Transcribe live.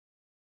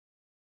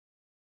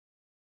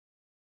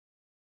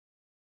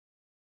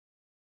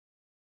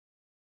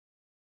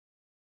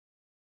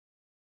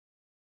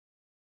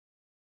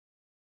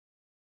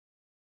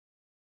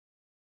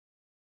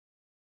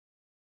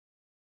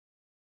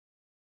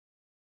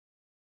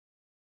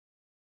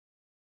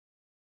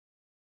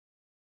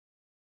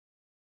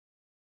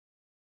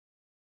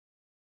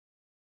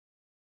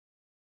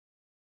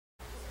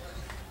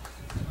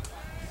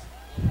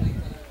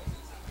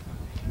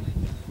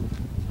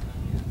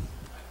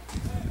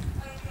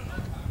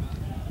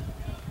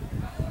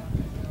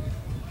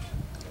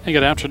Hey,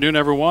 good afternoon,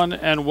 everyone,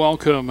 and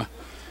welcome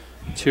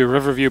to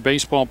Riverview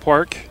Baseball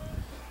Park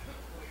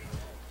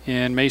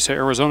in Mesa,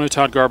 Arizona.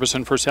 Todd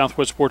Garbison for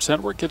Southwest Sports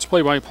Network gets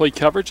play-by-play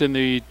coverage in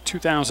the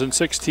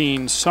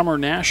 2016 Summer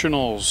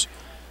Nationals.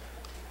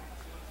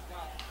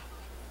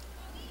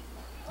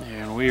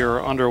 And we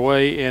are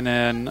underway in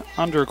an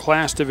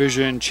Underclass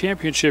Division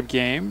Championship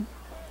game.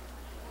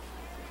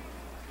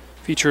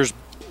 Features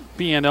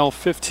BNL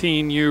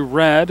 15U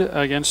Red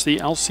against the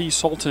LC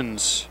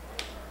Sultans.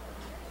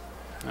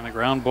 And a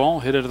ground ball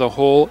hit into the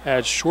hole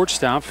at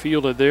shortstop,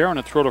 fielded there, and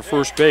a throw to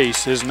first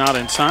base is not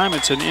in time.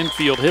 It's an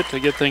infield hit to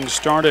get things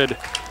started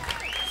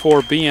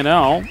for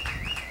BNL.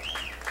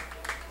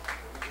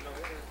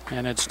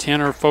 And it's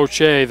Tanner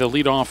Fauché, the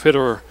leadoff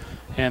hitter,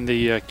 and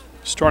the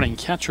starting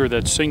catcher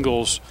that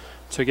singles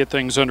to get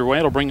things underway.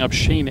 It'll bring up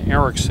Shane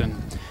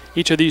Erickson.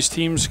 Each of these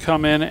teams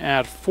come in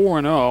at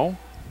 4-0.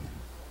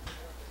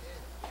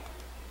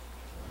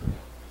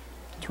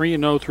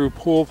 3-0 through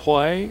pool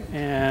play,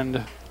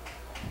 and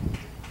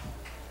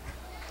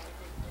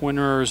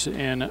winners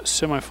in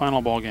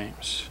semifinal ball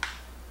games.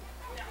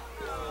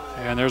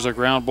 And there's a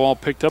ground ball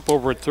picked up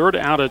over at third,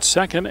 out at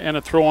second, and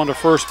a throw on to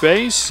first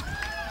base.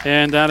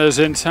 And that is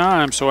in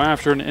time. So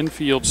after an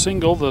infield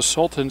single, the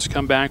Sultans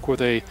come back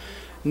with a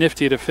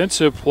nifty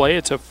defensive play.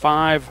 It's a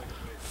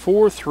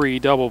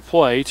 5-4-3 double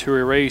play to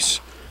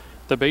erase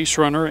the base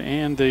runner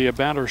and the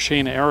batter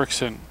Shane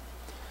Erickson.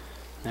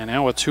 And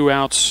now with 2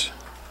 outs,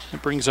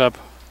 it brings up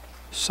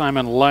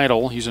Simon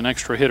Lytle. He's an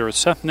extra hitter.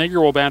 Seth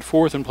Nager will bat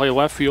fourth and play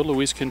left field.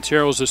 Luis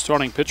Quintero's the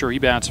starting pitcher. He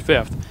bats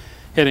fifth.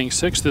 Hitting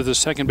sixth is the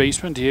second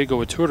baseman,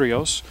 Diego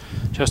Iturrios.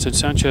 Justin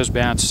Sanchez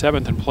bats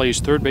seventh and plays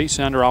third base.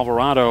 Sander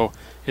Alvarado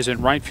is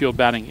in right field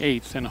batting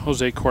eighth. And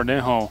Jose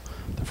Cornejo,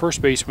 the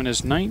first baseman,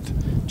 is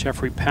ninth.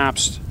 Jeffrey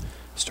Pabst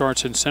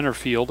starts in center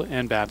field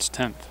and bats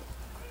 10th.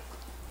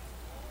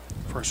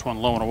 First one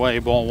low and away.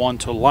 Ball one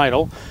to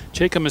Lytle.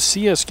 Jacob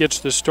Macias gets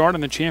the start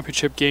in the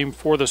championship game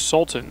for the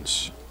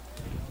Sultans.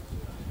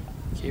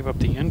 Gave up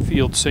the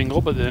infield single,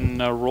 but then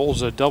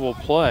rolls a double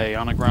play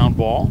on a ground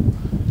ball.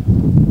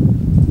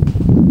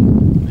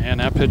 And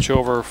that pitch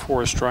over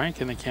for a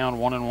strike, and the count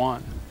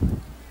 1-1.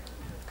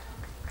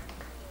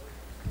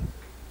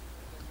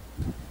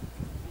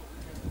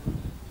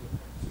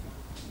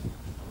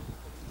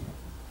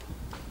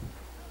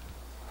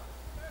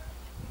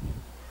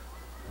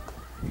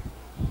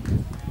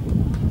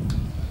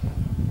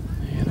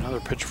 And another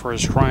pitch for a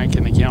strike,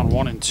 and the count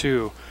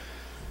 1-2.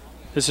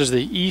 This is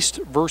the East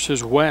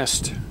versus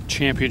West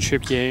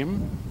championship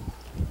game.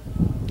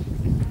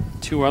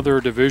 2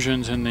 other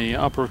divisions in the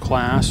upper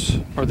class,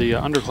 or the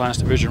underclass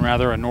division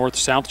rather, a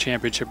North-South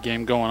championship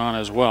game going on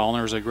as well. And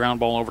there's a ground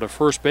ball over to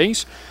first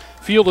base.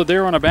 Fielded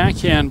there on a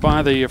backhand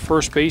by the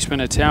first baseman,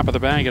 a tap of the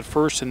bag at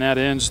first, and that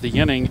ends the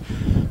inning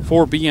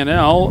for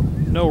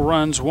BNL. No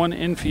runs, 1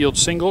 infield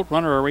single.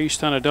 Runner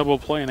erased on a double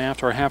play, and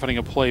after having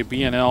a play,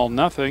 BNL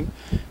nothing.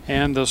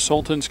 And the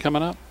Sultans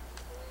coming up.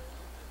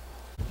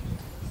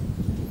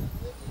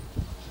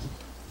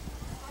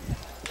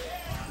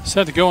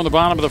 Set to go in the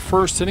bottom of the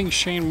first inning.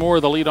 Shane Moore,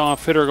 the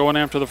leadoff hitter, going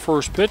after the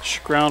first pitch.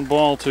 Ground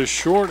ball to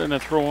short, and a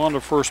throw on to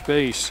first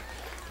base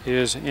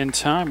is in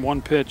time.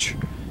 1 pitch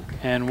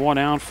and 1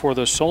 out for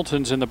the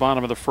Sultans in the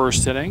bottom of the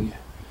first inning.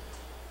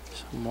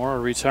 Moore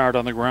retired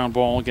on the ground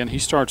ball. Again, he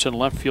starts in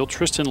left field.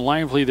 Tristan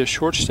Lively, the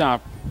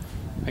shortstop,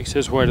 makes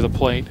his way to the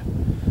plate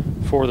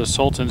for the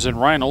Sultans.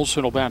 And Ryan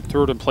Olson will bat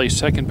third and play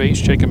second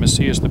base. Jacob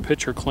Macias, the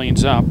pitcher,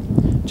 cleans up.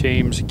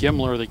 James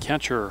Gimler, the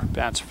catcher,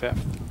 bats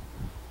fifth.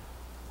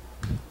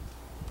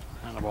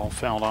 The ball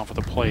fouled off of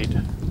the plate.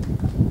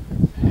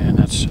 And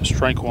that's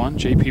strike 1.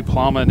 J.P.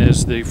 Plowman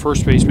is the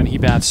first baseman. He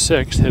bats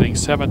sixth. Hitting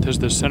seventh is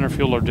the center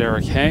fielder,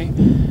 Derek Hay.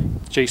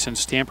 Jason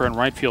Stamper in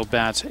right field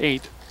bats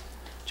eighth.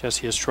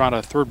 Jesse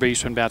Estrada, third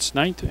baseman, bats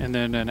ninth. And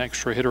then an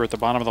extra hitter at the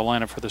bottom of the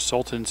lineup for the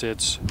Sultans,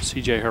 it's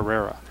C.J.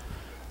 Herrera.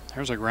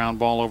 There's a ground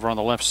ball over on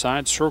the left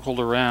side, circled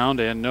around,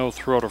 and no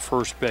throw to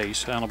first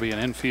base. That'll be an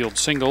infield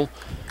single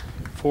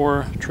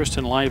for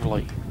Tristan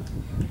Lively.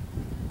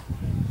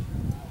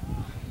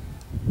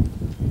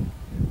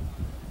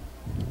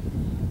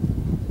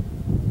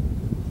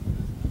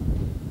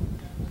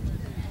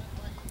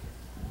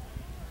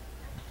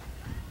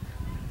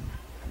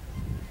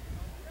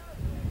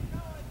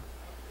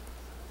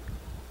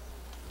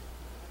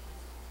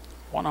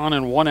 One on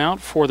and 1 out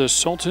for the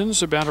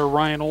Sultans, batter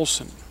Ryan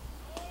Olson.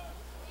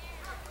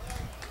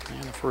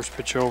 And the first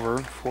pitch over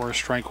for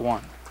strike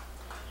 1.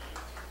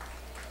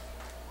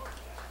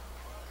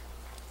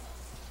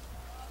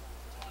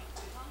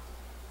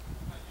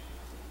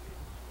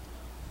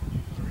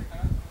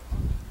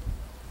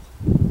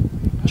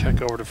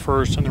 Check over to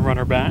first and the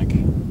runner back.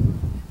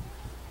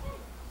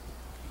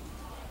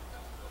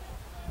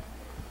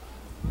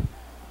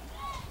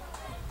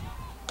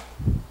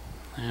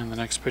 And the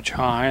next pitch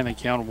high, and they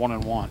count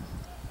 1-1.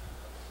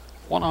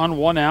 1 on,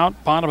 1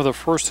 out. Bottom of the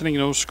first inning,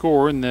 no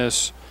score in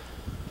this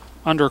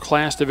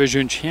Underclass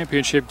Division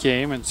Championship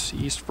game. It's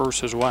East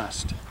versus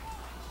West.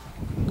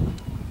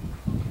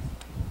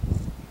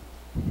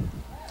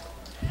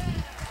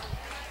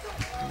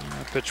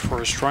 Pitch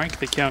for a strike.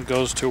 The count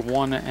goes to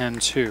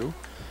 1-2.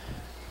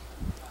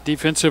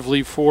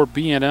 Defensively for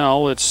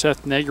BNL, it's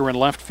Seth Nager in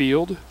left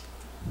field,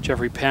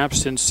 Jeffrey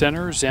Pabst in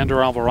center,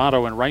 Xander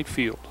Alvarado in right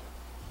field.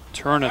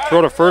 Turn and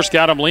throw to first,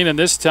 got him leaning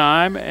this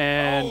time,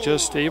 and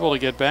just able to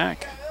get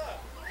back.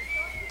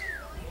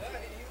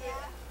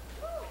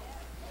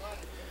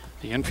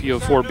 The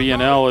infield for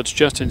BNL, it's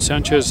Justin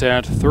Sanchez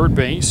at third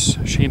base,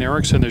 Shane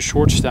Erickson the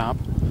shortstop,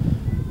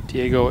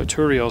 Diego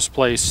Iturios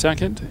plays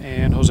second,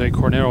 and Jose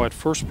Cornero at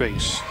first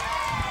base.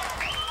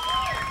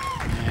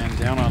 And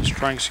down on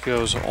strikes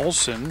goes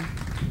Olson.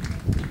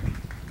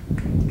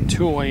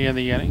 2 away in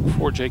the inning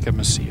for Jacob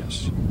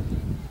Macias.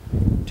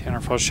 Tanner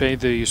Fauché,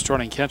 the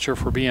starting catcher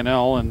for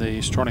BNL, and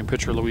the starting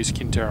pitcher Luis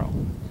Quintero.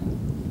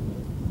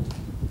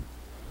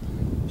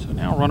 So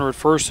now runner at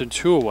first and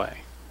 2 away.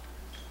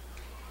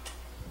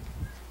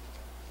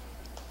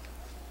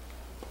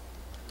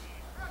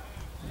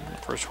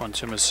 First one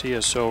to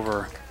Macias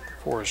over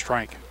for a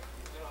strike.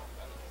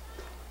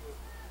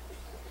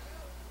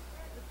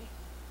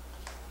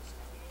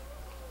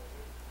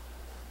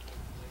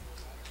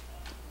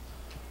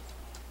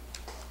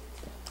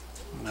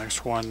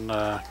 Next one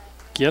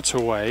gets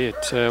away.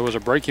 It was a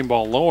breaking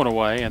ball low and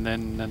away, and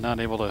then not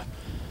able to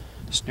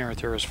snare it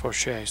there as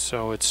Fauché.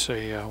 So it's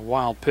a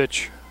wild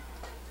pitch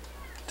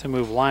to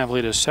move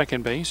lively to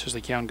second base as the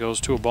count goes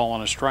to a ball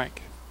and a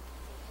strike.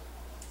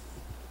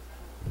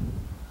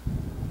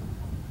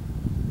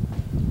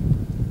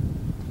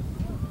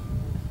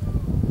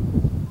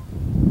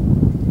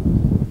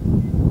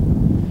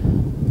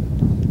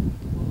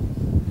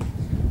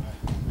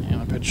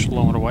 And the pitch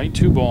low and away,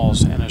 2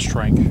 balls and a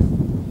strike.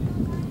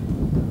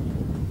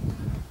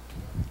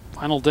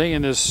 Final day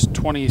in this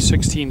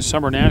 2016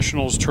 Summer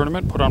Nationals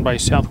tournament put on by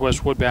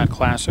Southwest Woodbat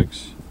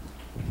Classics.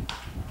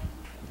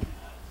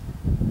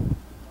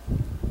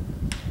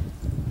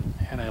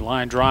 And a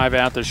line drive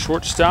at the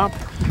shortstop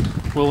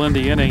will end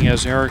the inning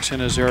as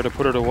Erickson is there to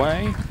put it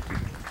away.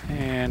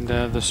 And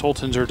the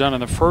Sultans are done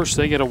in the first.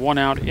 They get a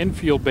 1-out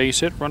infield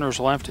base hit. Runners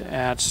left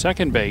at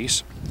second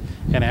base.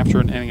 And after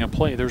an inning of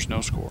play, there's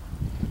no score.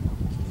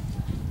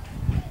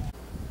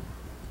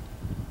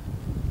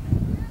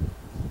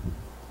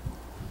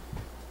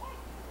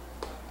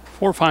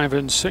 4, 5,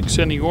 and 6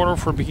 in the order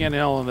for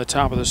BNL in the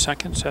top of the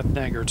second. Seth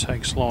Nager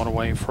takes low and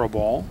away for a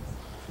ball.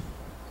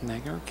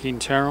 Nager,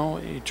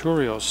 Quintero,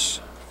 Iturios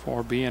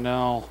for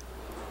BNL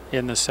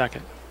in the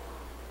second.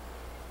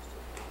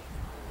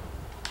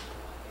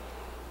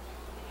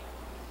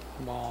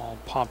 Ball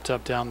popped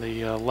up down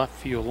the left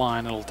field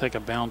line. It'll take a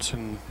bounce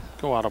and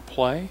go out of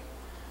play.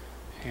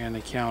 And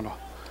the count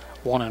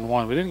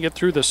 1-1. We didn't get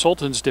through the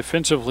Sultans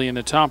defensively in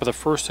the top of the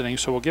first inning,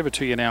 so we'll give it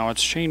to you now.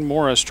 It's Shane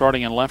Morris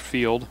starting in left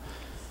field.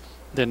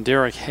 Then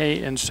Derek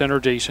Hay in center,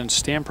 Jason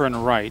Stamper in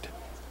right.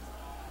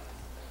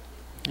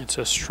 It's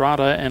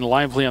Estrada and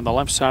Lively on the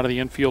left side of the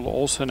infield,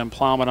 Olson and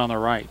Plowman on the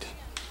right.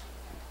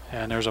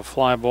 And there's a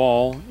fly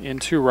ball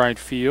into right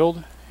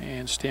field,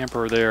 and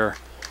Stamper there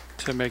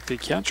to make the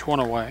catch, 1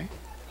 away.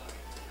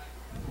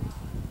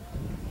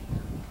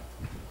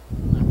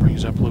 That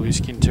brings up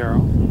Luis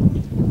Quintero.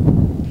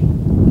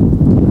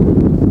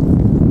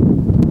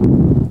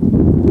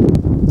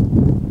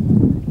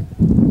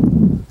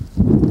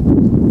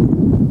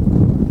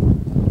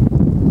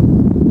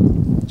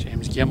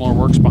 Gimler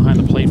works behind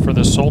the plate for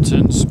the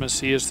Sultans.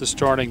 Macias, the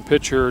starting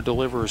pitcher,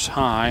 delivers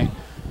high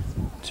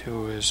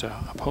to his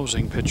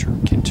opposing pitcher,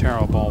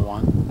 Quintero, ball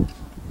 1.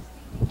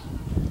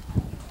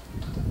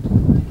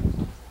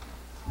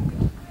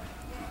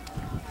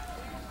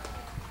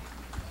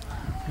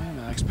 And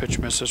the next pitch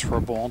misses for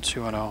a ball,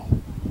 2-0.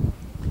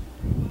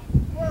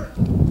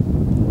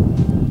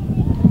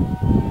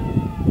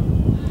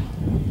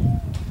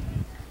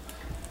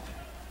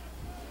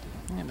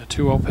 And the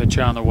 2-0 pitch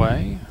on the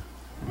way.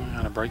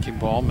 And a breaking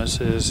ball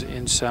misses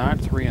inside,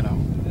 3-0.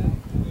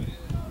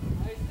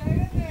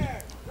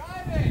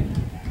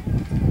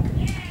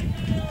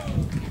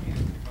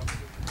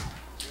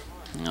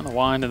 And the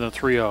wind and the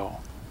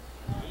 3-0.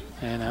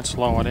 And that's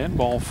low and in,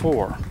 ball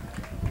 4.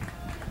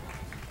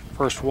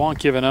 First walk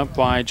given up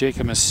by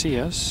Jacob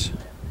Macias.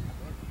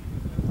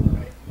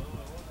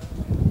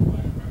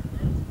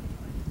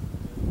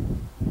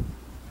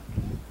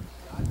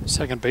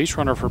 Second base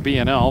runner for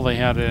BNL. They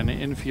had an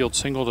infield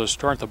single to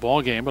start the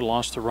ball game, but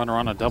lost the runner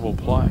on a double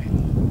play.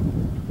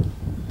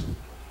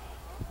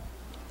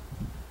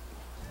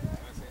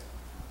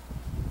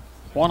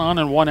 One on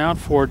and 1 out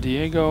for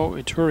Diego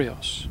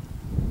Iturios.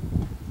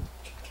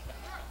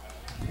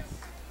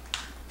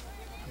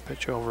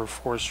 Pitch over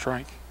for a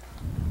strike.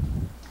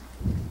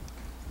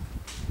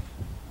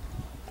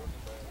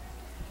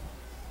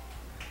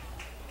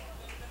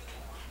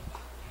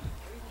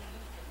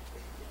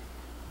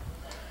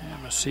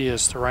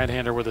 Macias, the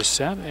right-hander with a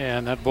set,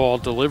 and that ball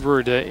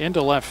delivered into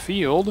left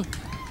field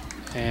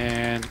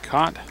and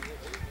caught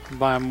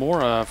by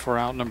Mora for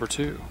out number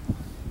 2.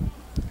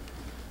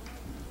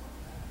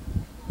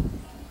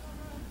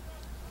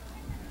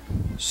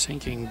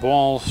 Sinking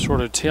ball sort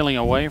of tailing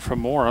away from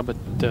Mora,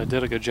 but did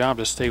a good job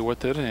to stay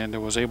with it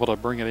and was able to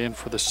bring it in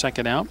for the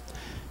second out.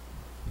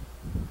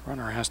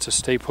 Runner has to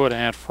stay put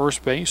at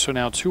first base, so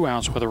now 2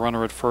 outs with a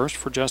runner at first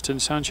for Justin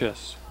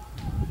Sanchez.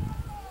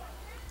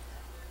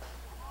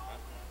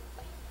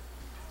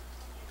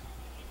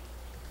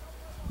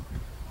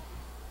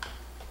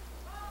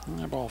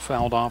 That ball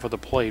fouled off at the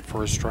plate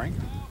for a strike.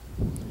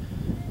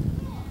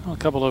 A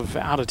couple of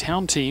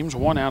out-of-town teams,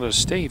 one out of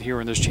state here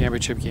in this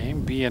championship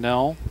game.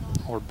 BNL,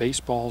 or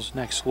baseball's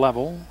next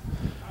level,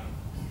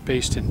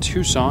 based in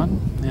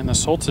Tucson, and the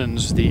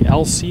Sultans, the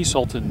LC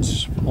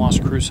Sultans from Las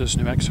Cruces,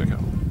 New Mexico.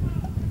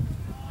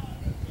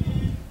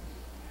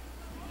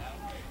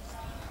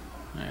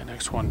 And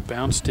next one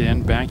bounced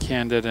in,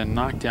 backhanded, and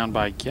knocked down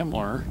by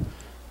Gimler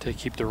to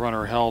keep the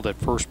runner held at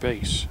first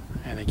base.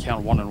 And they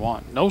count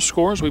 1-1. No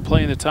scores. We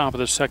play in the top of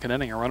the second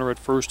inning. A runner at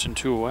first and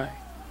 2 away.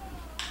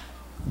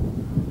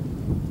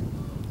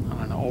 On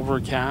an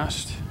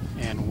overcast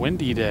and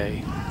windy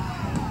day.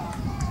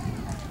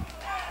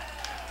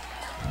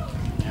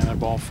 And that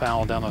ball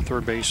fouled down the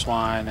third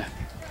baseline.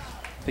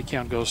 The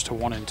count goes to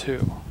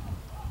 1-2.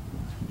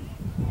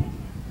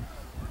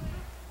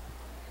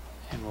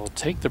 And we'll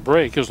take the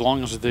break as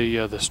long as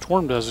the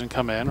storm doesn't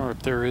come in, or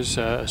if there is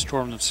a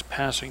storm that's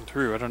passing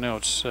through. I don't know.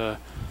 It's a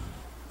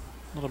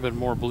little bit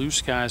more blue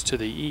skies to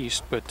the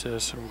east, but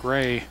some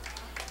gray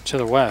to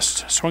the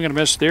west. Swing and a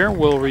miss there.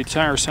 Will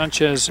retire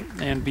Sanchez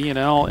and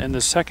BNL in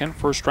the second.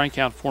 First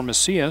strikeout for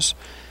Macias.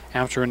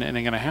 After an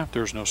inning and a half,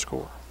 there's no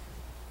score.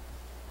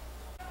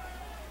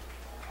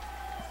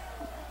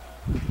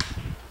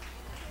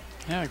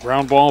 Yeah,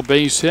 ground ball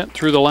base hit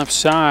through the left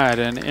side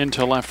and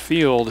into left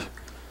field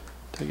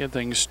to get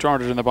things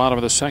started in the bottom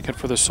of the second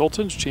for the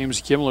Sultans.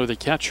 James Gimler, the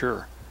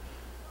catcher,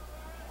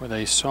 with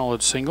a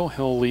solid single.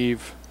 He'll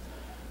leave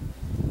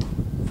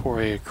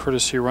for a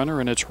courtesy runner,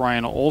 and it's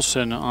Ryan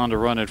Olson on to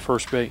run at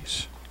first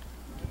base.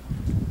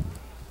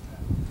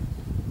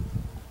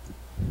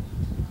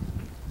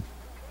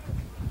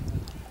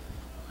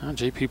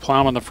 J.P.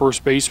 Plowman, the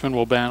first baseman,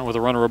 will bat with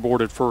a runner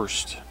aboard at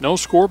first. No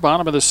score,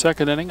 bottom of the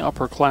second inning.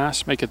 Upper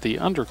class make it the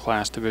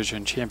Underclass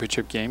Division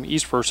Championship game.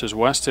 East versus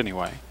West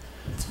anyway.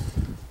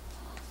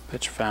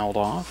 Pitch fouled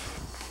off.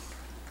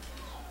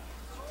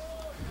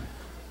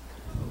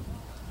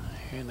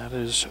 And that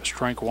is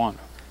strike one.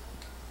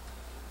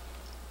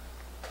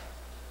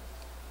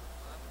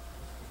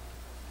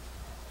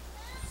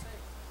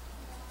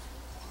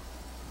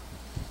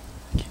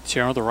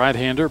 Quintero, the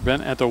right-hander,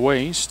 bent at the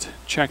waist,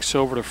 checks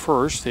over to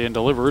first and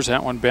delivers.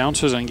 That one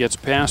bounces and gets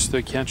past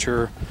the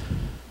catcher,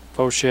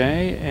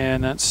 Fauché,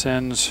 and that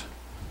sends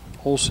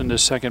Olson to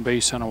second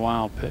base on a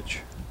wild pitch.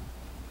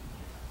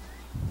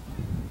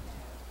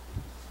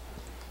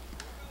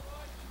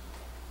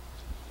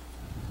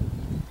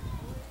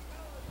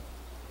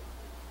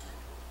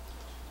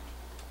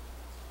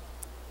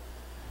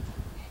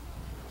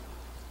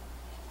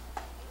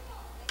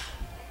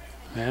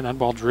 And that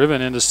ball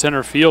driven into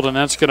center field, and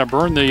that's going to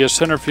burn the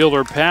center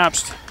fielder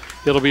Pabst.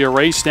 It'll be a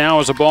race now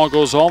as the ball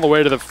goes all the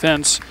way to the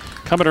fence.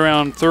 Coming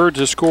around third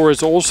to score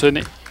is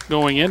Olson.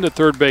 Going into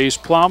third base,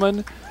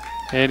 Plowman,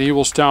 and he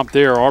will stop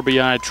there.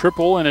 RBI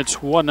triple, and it's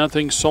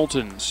 1-0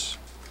 Sultans.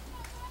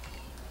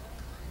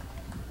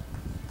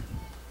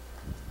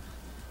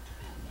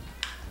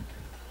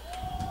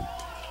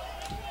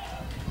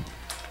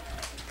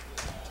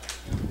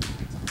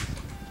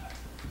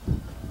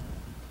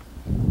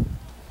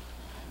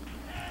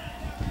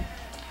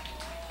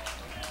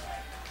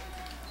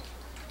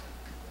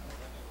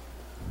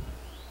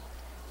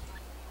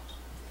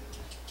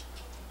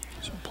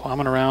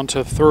 Plowman around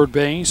to third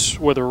base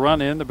with a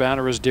run in. The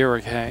batter is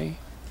Derek Hay.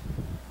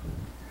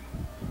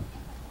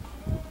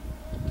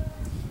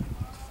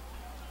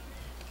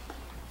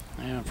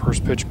 And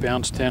first pitch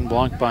bounced in,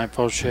 blocked by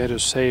Fauché to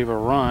save a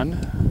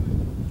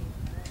run.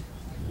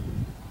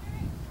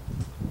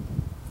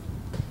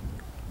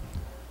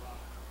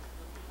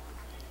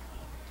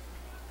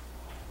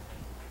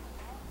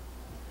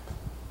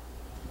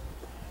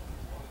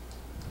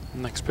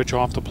 Next pitch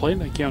off the plate,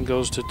 and again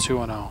goes to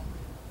 2-0.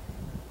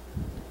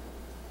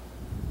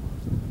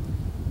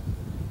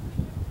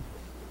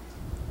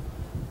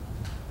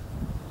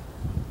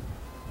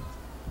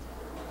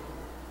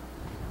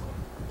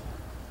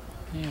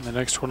 And the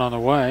next one on the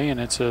way, and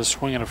it's a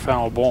swing and a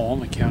foul ball,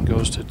 and the count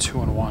goes to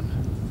 2-1.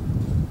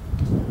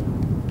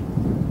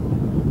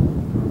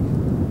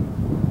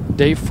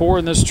 Day 4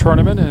 in this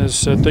tournament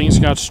as things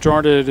got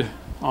started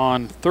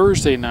on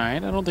Thursday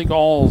night. I don't think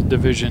all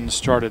divisions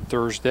started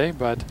Thursday,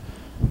 but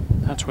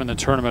that's when the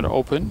tournament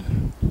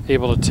opened.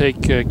 Able to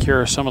take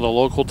care of some of the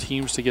local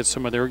teams to get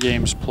some of their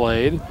games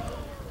played.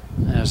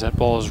 As that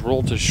ball is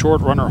rolled to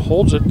short, runner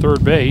holds at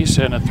third base,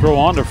 and a throw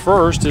on to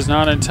first is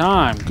not in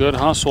time. Good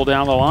hustle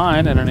down the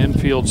line and an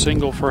infield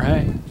single for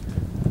Hay.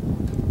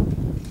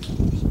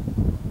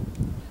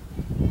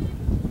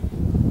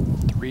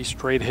 3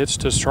 straight hits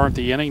to start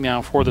the inning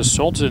now for the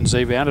Sultans.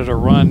 They've added a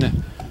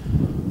run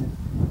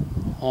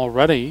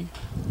already,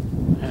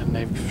 and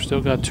they've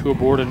still got 2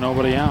 aboard and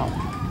nobody out.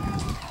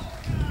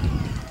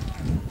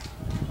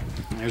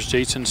 There's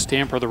Jason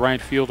Stamper, the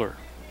right fielder.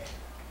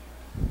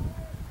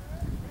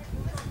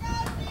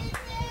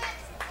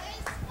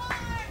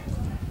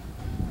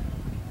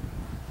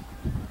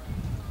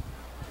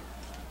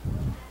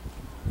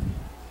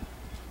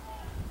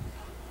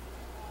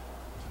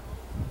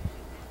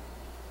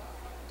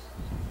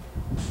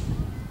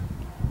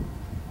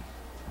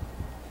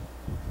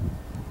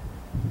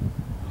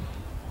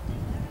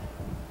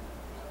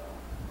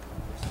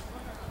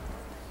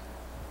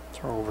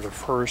 Throw over to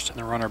first and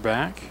the runner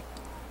back.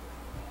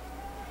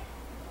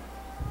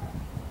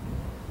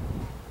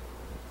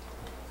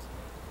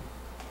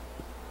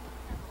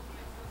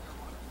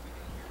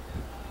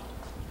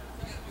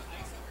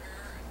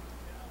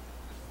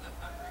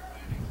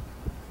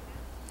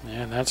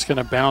 And that's going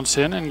to bounce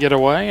in and get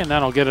away, and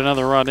that'll get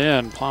another run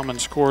in. Plowman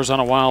scores on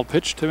a wild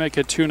pitch to make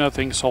it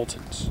 2-0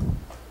 Sultans.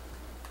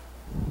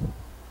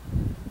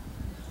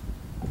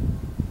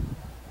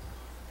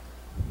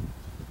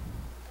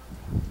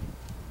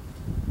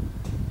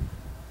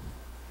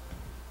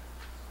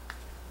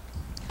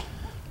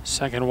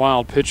 Second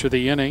wild pitch of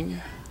the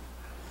inning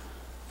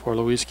for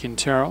Luis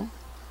Quintero.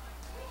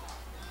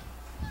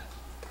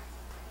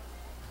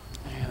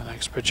 And the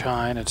next pitch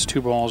high, and it's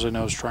 2 balls and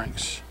no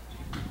strikes.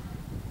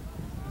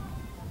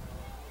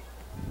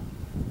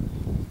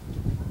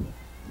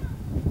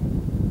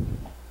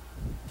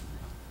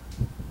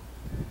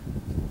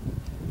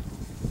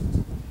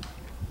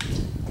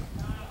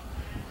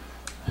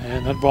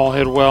 And that ball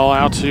hit well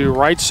out to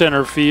right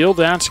center field.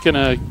 That's going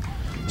to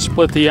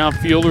split the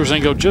outfielders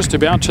and go just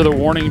about to the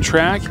warning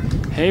track.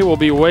 Hay will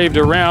be waved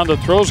around. The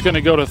throw's going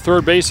to go to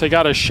third base. They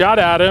got a shot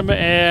at him,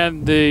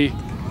 and the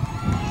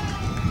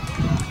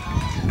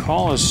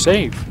call is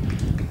safe.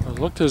 It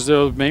looked as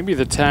though maybe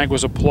the tag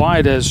was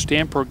applied as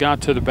Stamper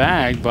got to the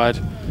bag, but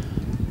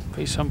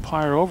base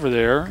umpire over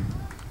there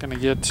going to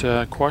get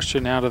a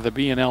question out of the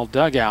BNL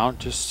dugout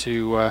just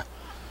to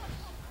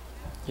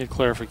get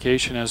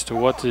clarification as to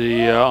what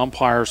the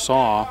umpire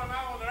saw.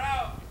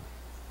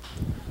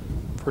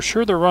 For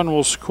sure the run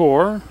will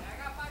score.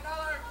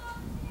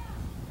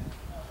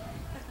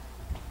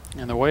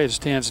 And the way it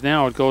stands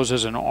now, it goes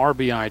as an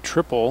RBI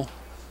triple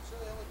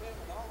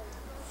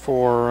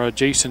for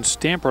Jason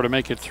Stamper to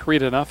make it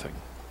 3-0.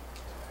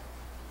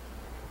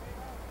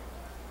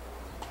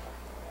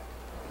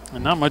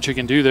 And not much you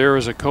can do there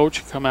as a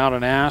coach. Come out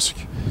and ask.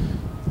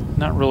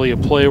 Not really a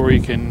play where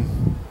you can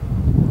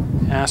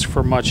ask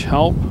for much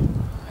help.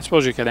 I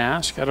suppose you could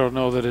ask. I don't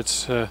know that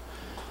it's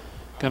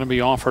going to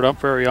be offered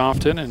up very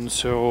often, and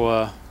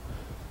so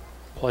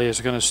play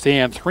is going to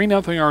stand.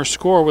 3-0 our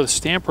score with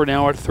Stamper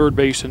now at third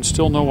base and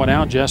still no one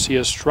out. Jesse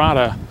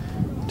Estrada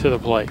to the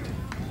plate.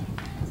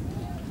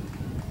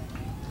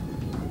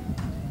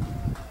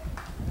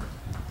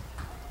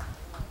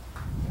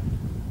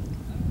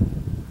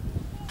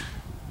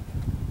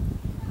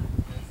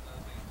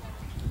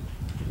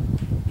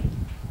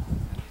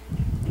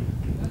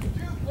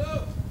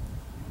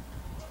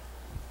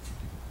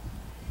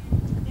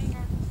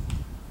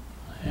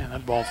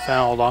 Ball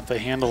fouled off the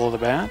handle of the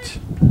bat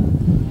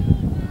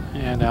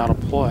and out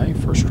of play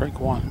for strike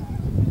one.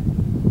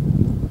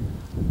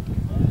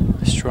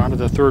 Estrada,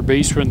 the third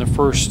baseman, the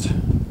first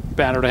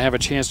batter to have a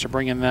chance to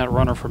bring in that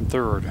runner from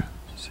third.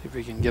 See if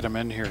we can get him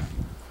in here.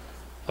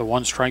 The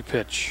 1-strike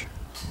pitch.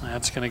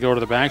 That's going to go to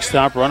the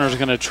backstop. Runner's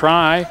going to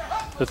try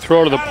the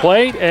throw to the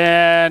plate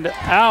and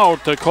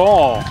out. The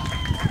call.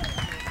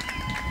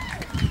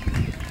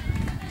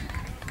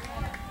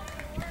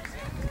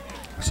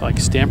 Like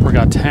Stamper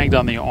got tagged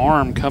on the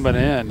arm coming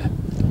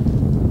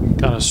in.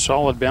 Got a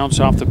solid bounce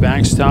off the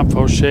backstop.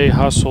 Fauché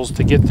hustles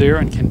to get there,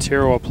 and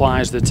Quintero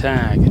applies the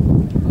tag.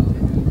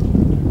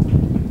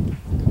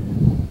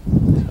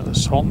 So the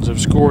Sultans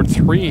have scored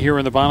 3 here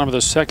in the bottom of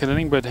the second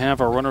inning, but have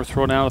a runner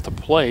thrown out at the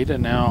plate,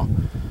 and now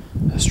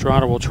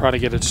Estrada will try to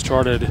get it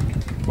started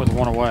with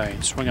 1 away.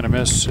 Swing and a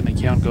miss, and the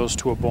count goes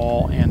to 1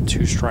 ball and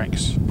 2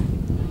 strikes.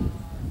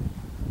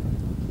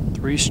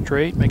 3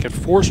 straight, make it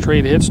 4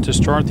 straight hits to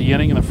start the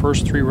inning, and the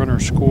first 3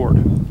 runners scored.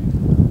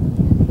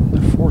 The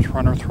 4th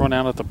runner thrown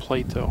out at the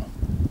plate, though.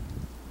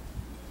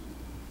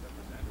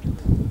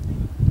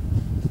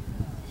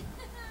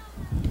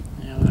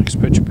 Yeah, the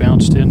next pitch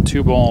bounced in,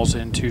 2 balls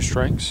and 2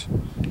 strikes.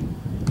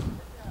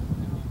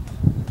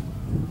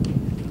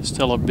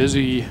 Still a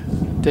busy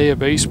day of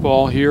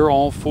baseball here,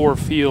 all 4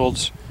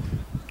 fields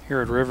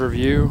here at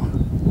Riverview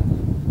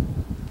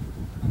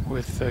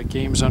with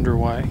games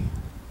underway.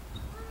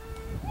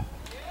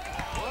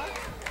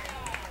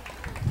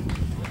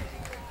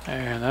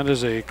 And that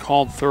is a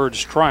called third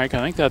strike. I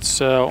think that's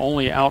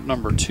only out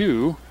number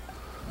 2.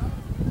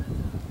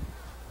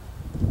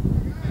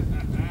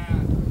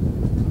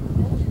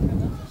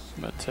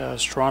 But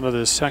Estrada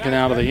the second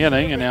out of the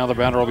inning, and now the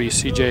batter will be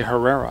C.J.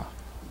 Herrera.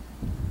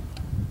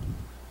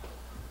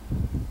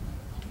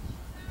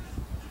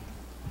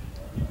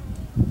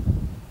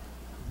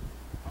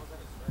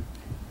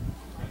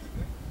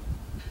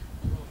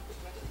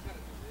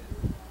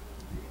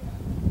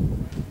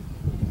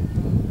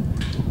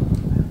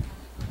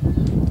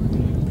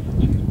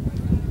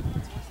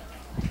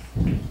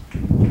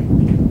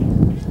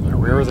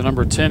 The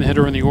number 10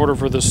 hitter in the order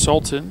for the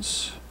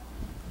Sultans.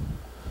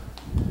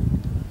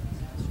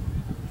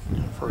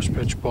 First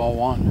pitch, ball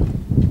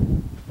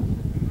 1.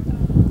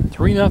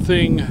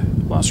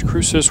 3-0 Las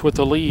Cruces with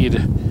the lead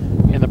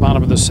in the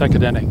bottom of the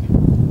second inning.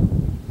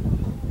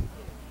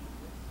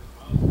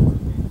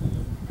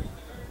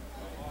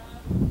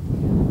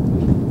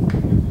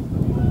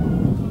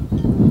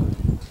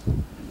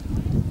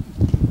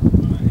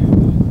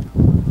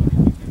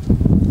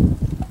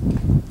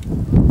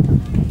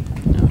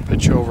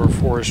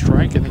 for a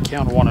strike, and the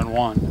count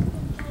 1-1.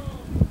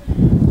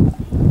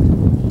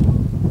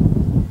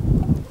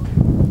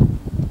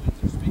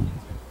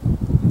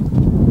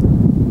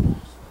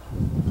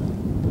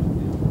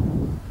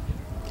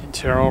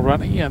 Quintero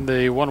ready, and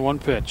the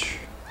 1-1 pitch.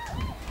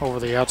 Over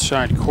the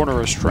outside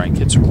corner, a strike.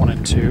 It's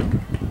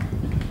 1-2.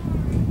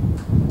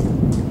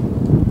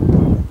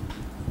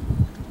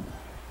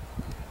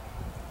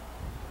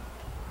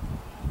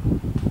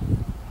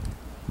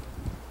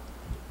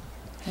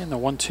 And the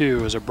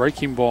 1-2 is a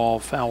breaking ball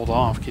fouled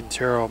off.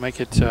 Quintero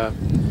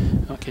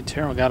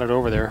Quintero got it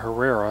over there.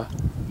 Herrera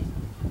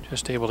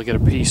just able to get a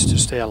piece to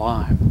stay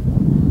alive.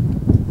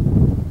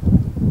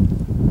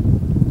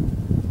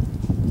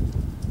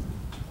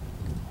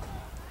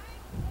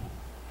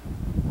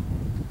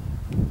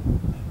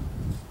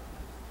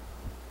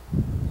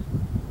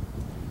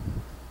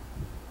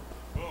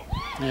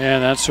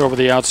 And that's over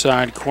the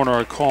outside corner,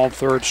 a called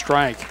third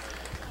strike.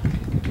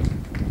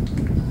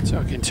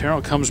 So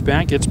Quintero comes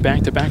back, gets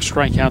back-to-back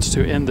strikeouts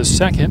to end the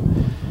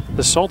second.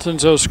 The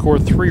Sultans, though,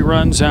 scored 3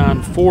 runs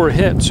on 4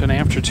 hits, and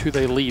after 2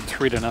 they lead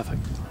 3-0.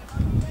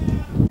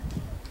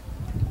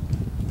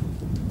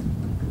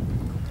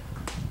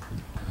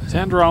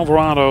 Xander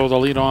Alvarado, the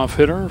leadoff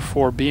hitter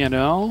for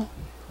BNL.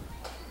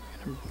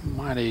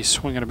 Mighty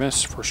swing and a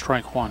miss for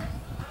strike 1.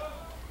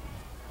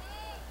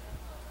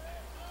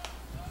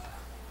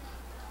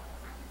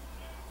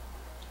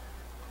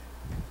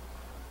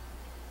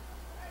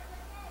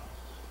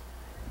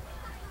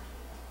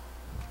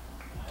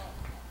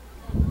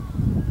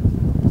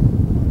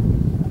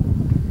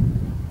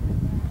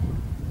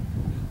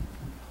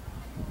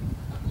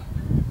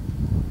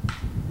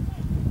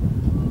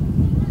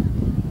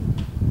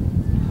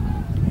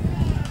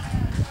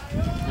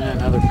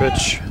 Another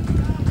pitch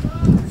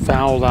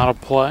fouled out of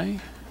play.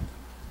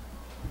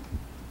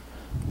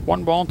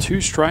 1 ball,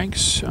 2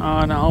 strikes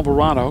on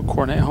Alvarado,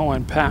 Cornejo,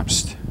 and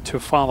Pabst to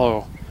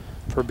follow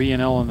for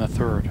BNL in the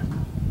third.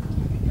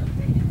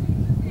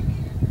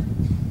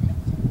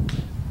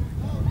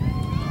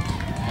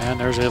 And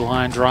there's a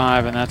line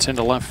drive, and that's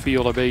into left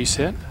field, a base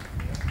hit.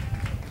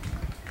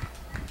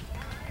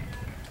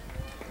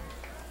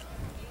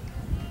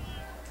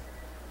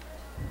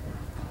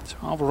 So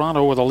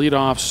Alvarado with a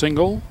leadoff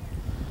single.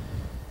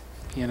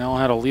 BNL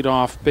had a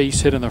leadoff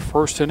base hit in the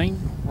first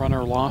inning.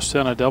 Runner lost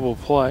on a double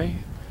play.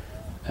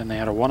 And they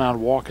had a 1-out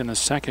walk in the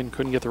second.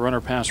 Couldn't get the runner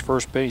past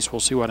first base. We'll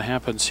see what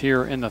happens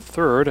here in the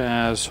third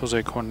as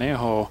Jose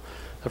Cornejo,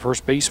 the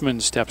first baseman,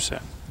 steps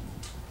in.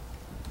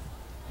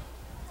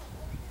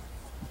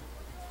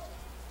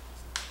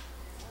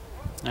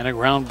 And a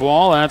ground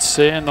ball. That's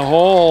in the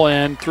hole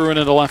and threw it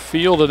into left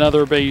field.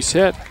 Another base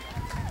hit.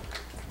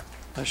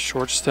 The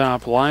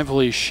shortstop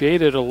lively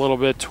shaded a little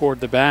bit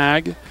toward the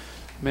bag.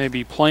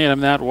 Maybe playing him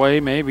that way,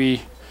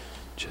 maybe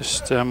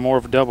just more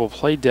of a double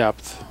play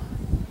depth.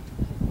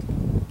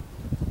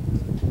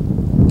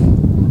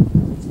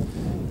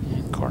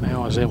 And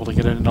Cornell is able to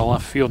get it into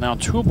left field. Now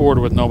 2 aboard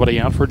with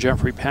nobody out for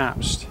Jeffrey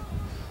Pabst.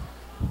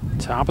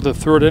 Top of the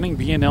third inning,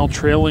 BNL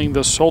trailing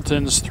the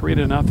Sultans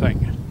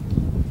 3-0.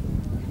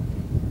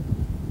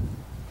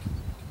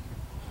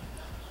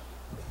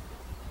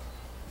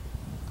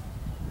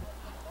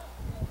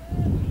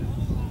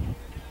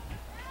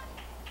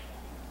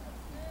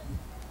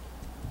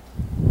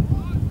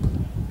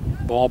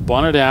 Ball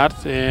bunted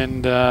out,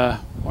 and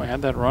we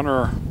had that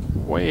runner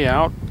way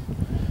out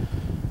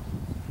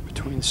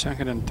between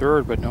second and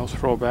third, but no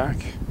throw back.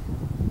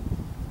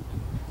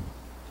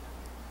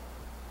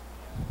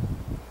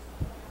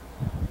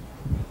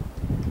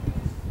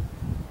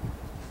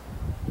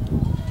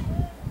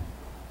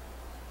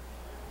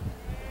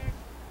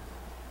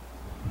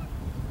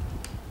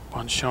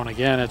 One shown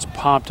again. It's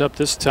popped up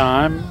this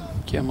time.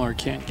 Gimler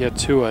can't get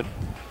to it,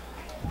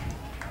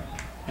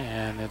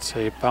 and it's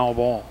a foul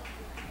ball.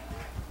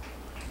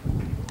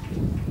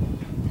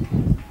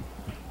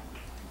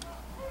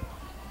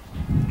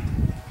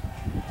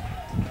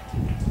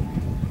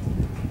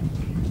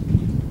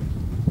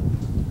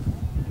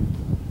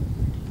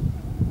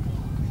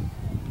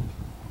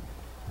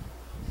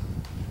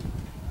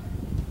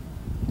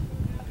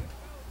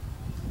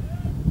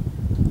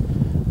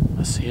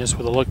 Macias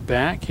with a look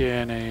back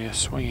and a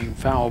swinging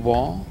foul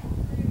ball.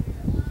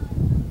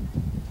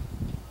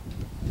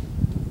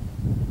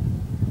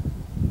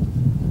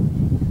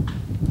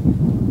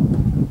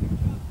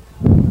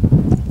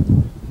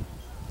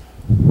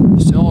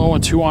 Still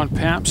 0-2 on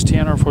Pabst.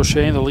 Tanner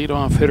Fauché, the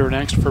leadoff hitter,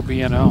 next for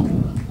BNL.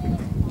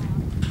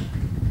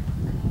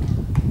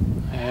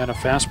 And a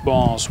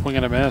fastball, swing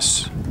and a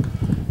miss.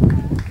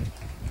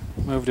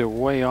 Moved it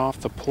way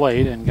off the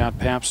plate and got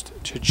Pabst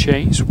to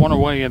chase. 1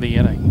 away in the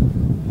inning.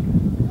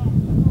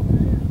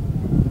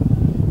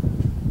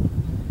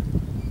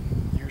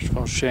 Here's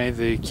Fauché,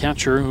 the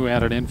catcher, who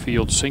had an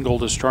infield single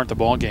to start the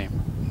ball game.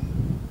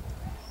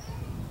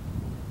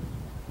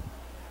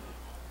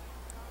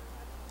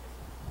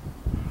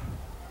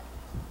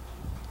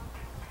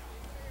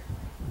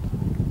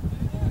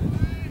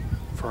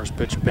 First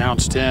pitch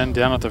bounced in,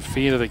 down at the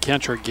feet of the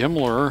catcher,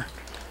 Gimler.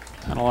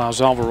 That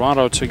allows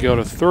Alvarado to go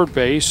to third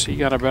base. He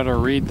got a better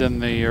read than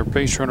the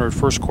base runner at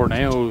first.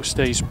 Corneo, who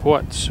stays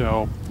put.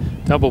 So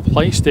double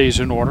play stays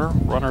in order.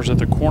 Runners at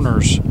the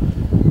corners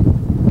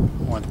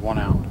with one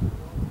out.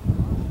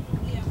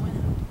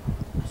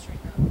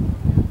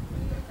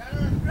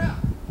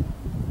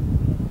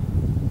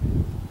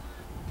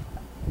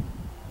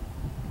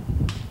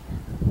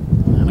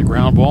 And a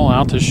ground ball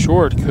out to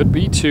short. Could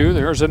be two.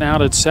 There's an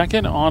out at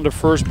second. On to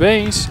first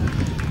base.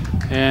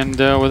 And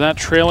with that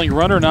trailing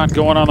runner not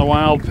going on the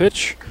wild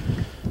pitch,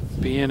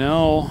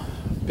 BNL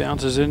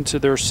bounces into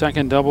their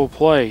second double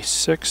play.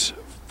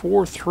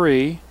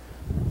 6-4-3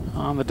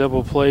 on the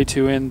double play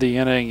to end the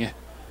inning.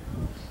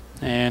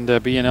 And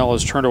BNL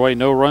has turned away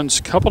no runs,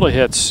 couple of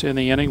hits in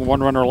the inning,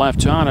 one runner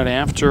left on, and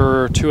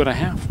after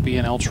 2.5,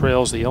 BNL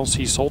trails the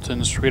LC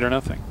Sultans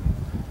 3-0.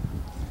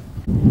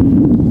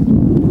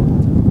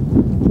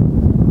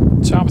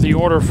 Top of the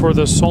order for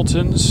the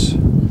Sultans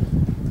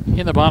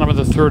in the bottom of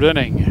the third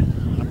inning.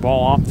 A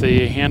ball off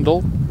the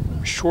handle,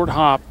 short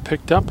hop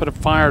picked up and a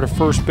fire to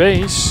first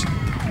base,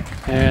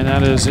 and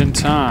that is in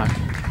time.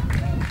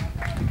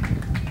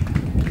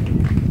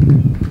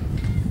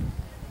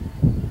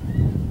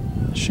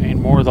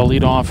 Shane Moore, the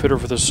leadoff hitter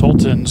for the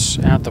Sultans,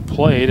 at the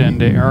plate,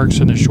 and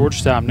Erickson, the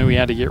shortstop, knew he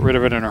had to get rid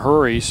of it in a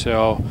hurry,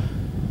 so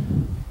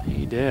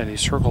he did. He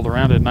circled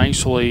around it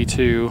nicely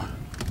to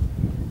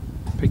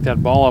pick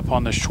that ball up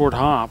on the short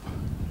hop.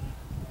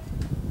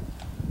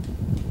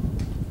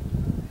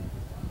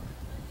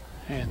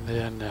 And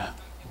then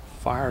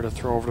fire to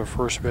throw over to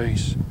first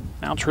base.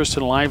 Now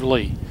Tristan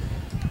Lively.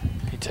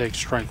 He takes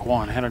strike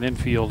one. Had an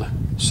infield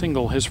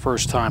single his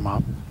first time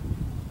up.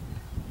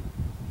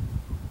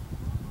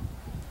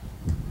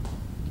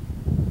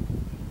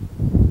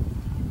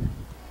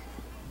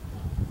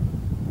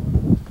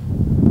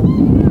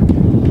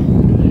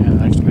 Yeah,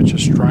 next pitch a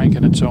strike,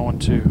 and it's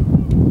 0-2.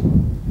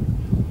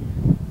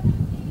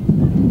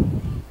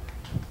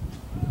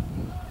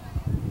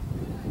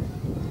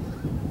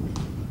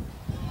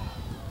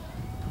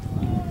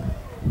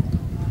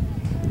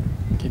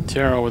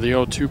 Quintero with the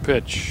 0-2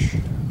 pitch,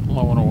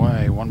 low and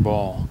away, 1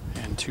 ball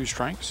and 2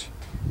 strikes.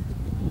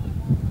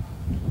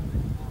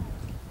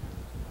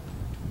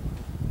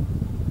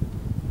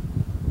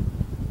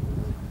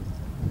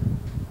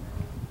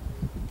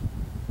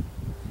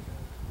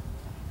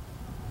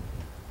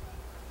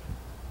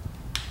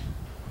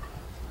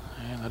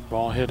 And that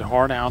ball hit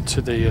hard out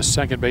to the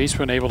second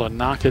baseman, able to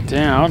knock it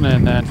down,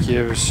 and that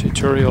gives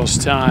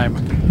Iturios time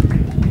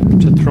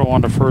to throw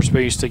onto first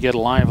base to get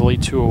Lively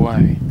 2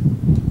 away.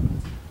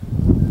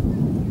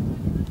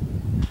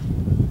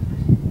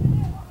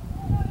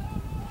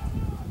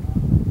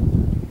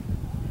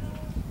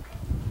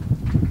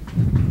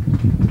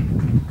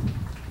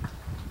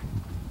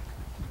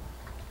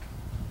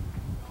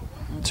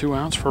 Two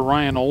outs for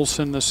Ryan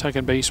Olson, the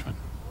second baseman.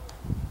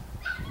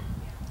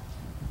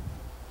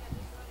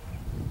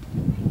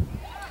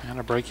 And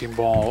a breaking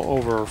ball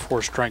over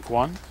for strike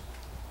one.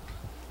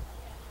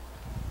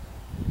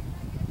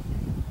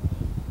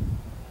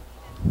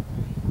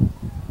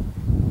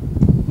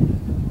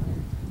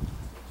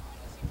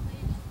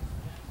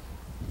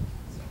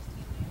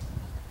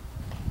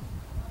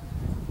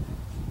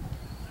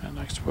 And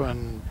next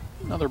one,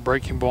 another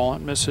breaking ball.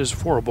 It misses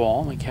for a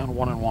ball. They count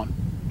 1-1.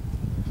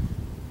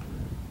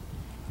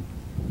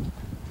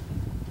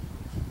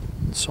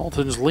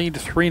 Sultans lead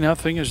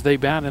 3-0 as they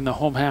bat in the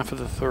home half of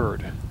the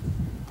third.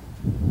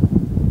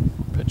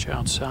 Pitch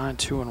outside,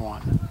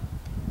 2-1.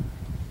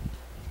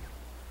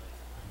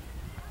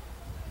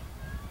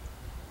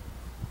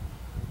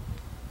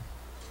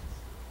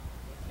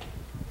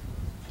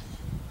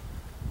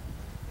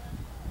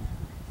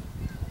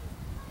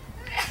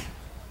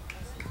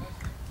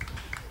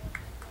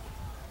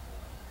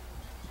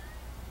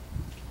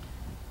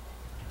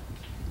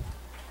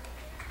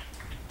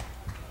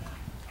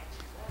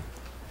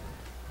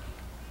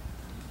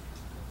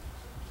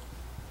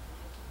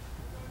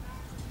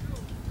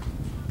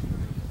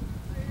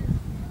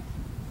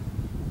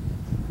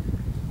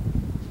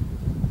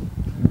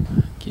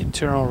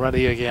 Quintero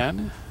ready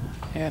again,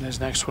 and his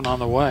next one on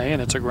the way,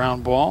 and it's a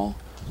ground ball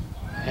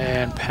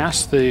and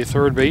past the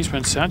third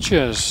baseman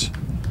Sanchez.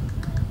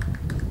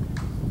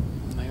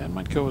 That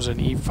might go as an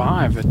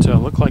E5. It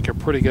looked like a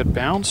pretty good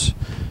bounce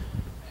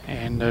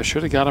and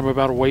should have got him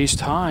about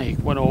waist high. He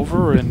went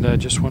over and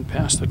just went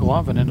past the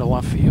glove and into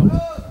left field.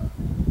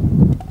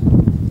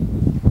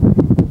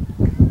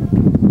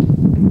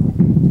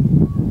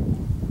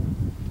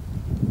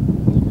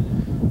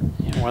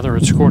 Whether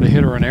it scored a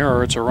hit or an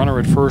error, it's a runner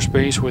at first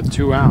base with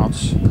 2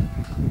 outs.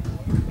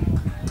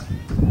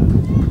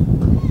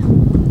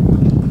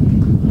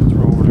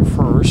 Throw over to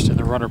first and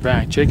the runner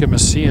back. Jacob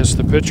Macias,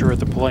 the pitcher at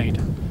the plate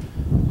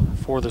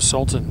for the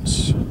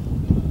Sultans.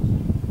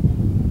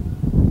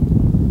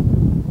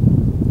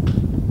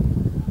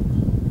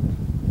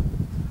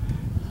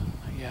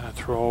 Again, a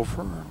throw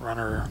over,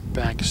 runner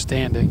back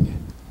standing.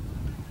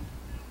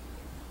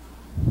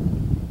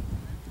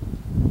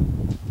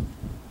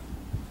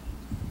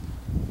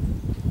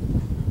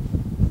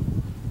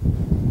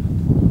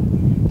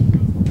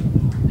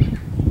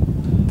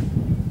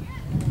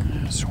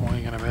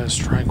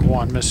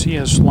 one.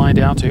 Macias lined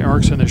out to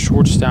Erickson, the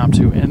shortstop,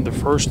 to end the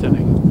first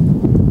inning.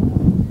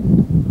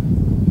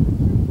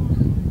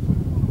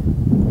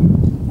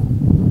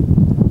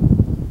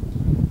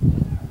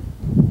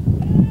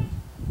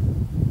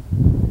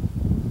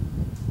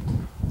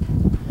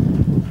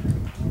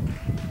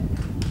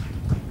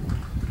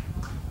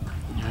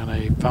 And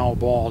a foul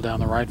ball down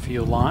the right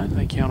field line.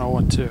 They count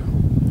 0-2.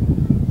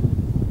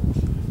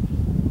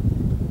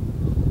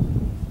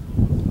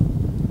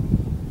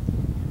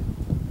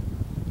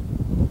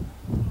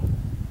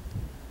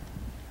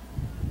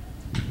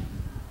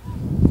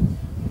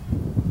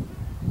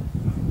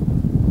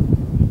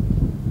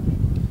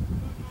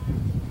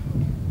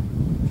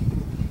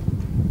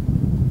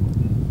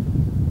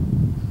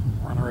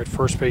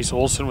 First base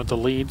Olson with the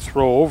lead,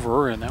 throw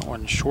over, and that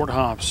one short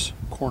hops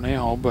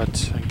Cornell,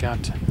 but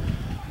got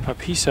a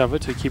piece of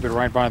it to keep it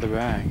right by the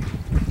bag.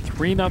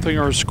 3-0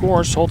 our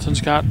score.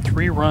 Sultans got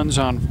 3 runs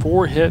on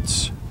 4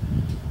 hits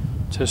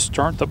to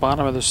start the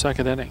bottom of the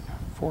second inning.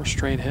 4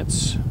 straight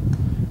hits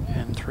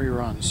and 3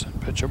 runs.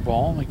 And pitch a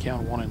ball, and they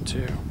count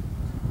 1-2.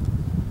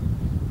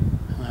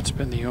 And that's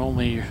been the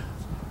only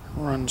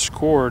run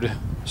scored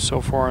so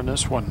far in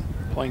this one.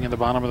 Playing in the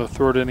bottom of the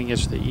third inning,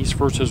 it's the East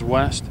versus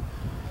West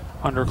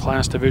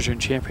Underclass Division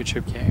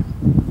Championship game.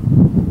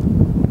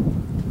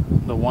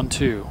 The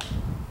 1-2.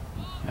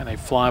 And a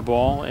fly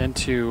ball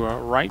into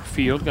right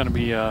field. Going to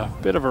be a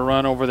bit of a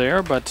run over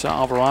there, but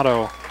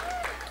Alvarado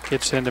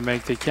gets in to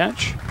make the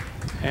catch.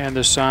 And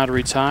the side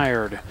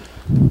retired.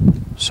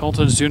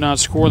 Sultans do not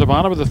score the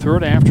bottom of the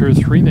third. After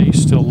 3, they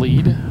still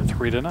lead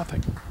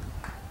 3-0.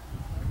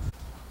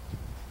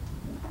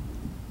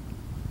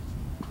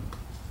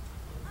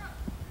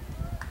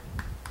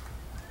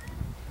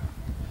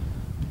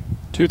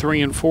 2,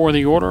 3, and 4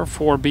 the order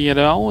for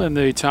BNL. In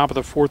the top of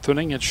the 4th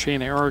inning, it's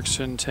Shane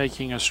Erickson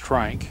taking a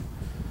strike.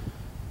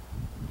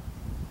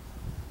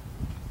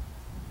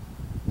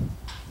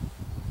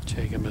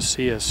 Jacob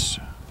Macias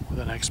with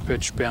the next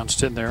pitch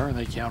bounced in there, and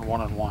they count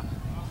 1-1.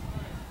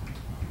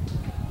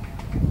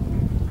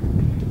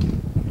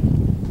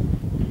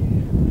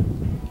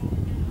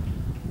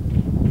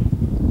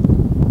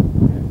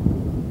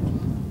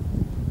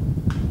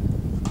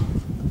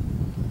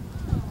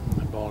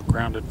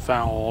 Grounded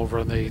foul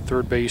over the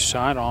third base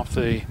side off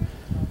the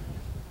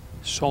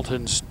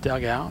Sultans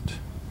dugout.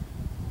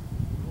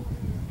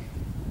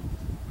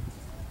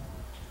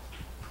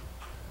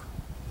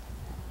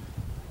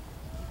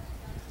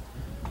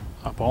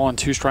 A ball and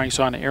 2 strikes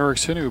on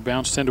Erickson, who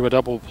bounced into a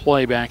double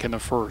play back in the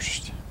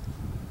first.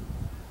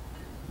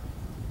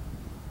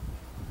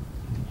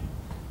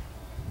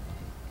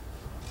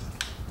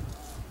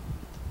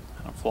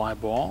 And a fly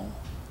ball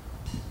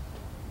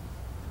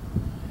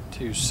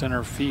to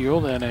center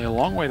field, and a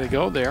long way to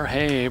go there.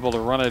 Hay able to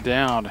run it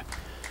down.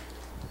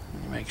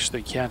 He makes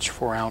the catch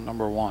for out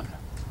number 1.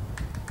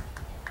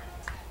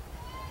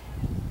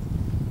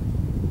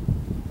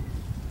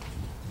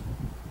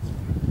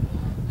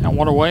 Now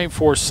 1 away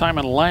for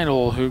Simon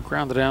Lytle, who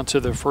grounded out to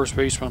the first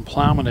baseman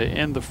Plowman to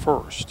end the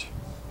first.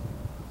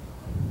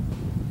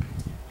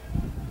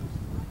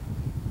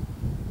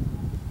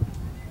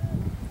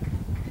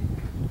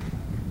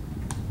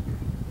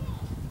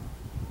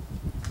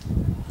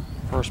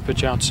 First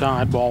pitch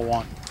outside, ball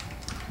 1.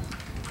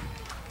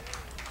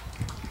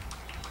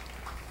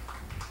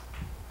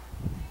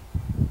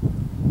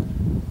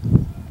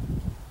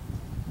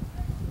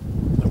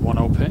 The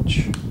 1-0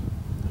 pitch.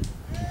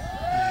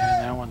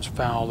 And that one's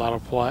fouled out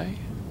of play.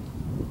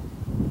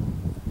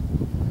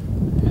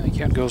 And the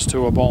count goes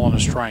to a ball and a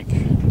strike.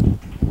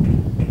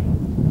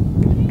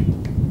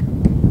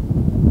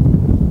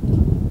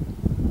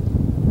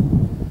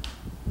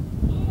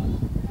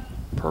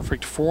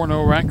 Perfect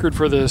 4-0 record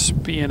for this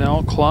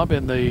BNL club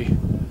in the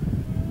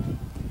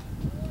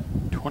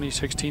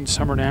 2016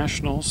 Summer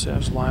Nationals,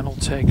 as Lionel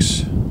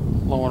takes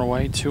low and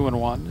away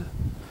 2-1.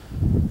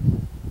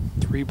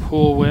 3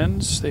 pool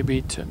wins. They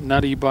beat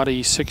Nutty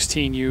Buddy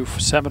 16U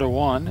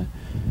 7-1.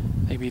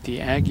 They beat the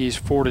Aggies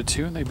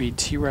 4-2, and they beat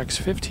T-Rex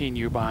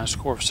 15U by a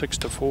score of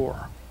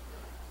 6-4.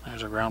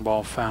 There's a ground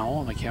ball foul,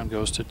 and the count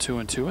goes to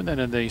 2-2. And then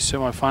in the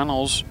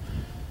semifinals,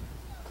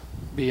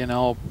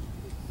 BNL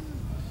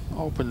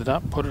opened it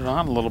up, put it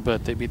on a little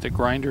bit. They beat the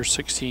Grinders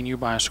 16U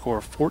by a score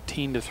of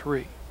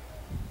 14-3.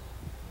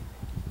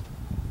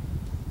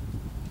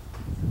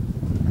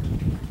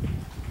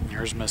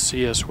 Here's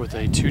Macias with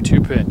a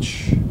 2-2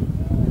 pitch.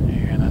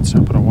 And that's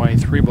up and away.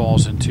 3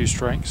 balls and 2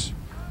 strikes.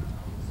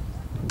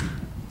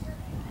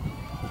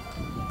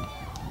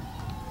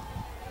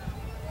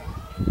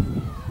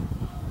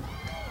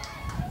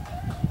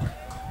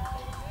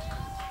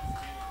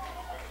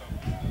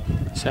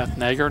 Seth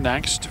Nager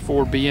next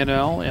for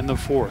BNL in the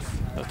 4th.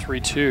 The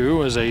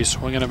 3-2 is a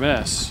swing and a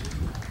miss.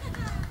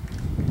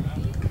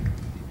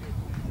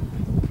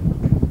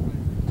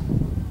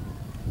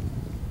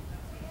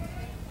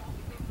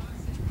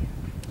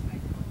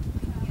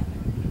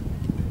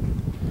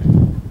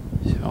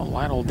 So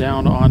Lytle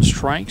down on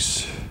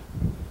strikes.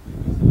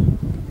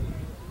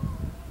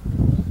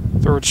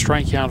 3rd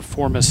strikeout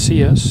for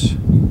Macias.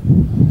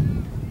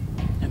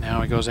 And now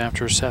Now he goes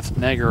after Seth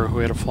Neger, who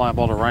had a fly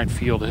ball to right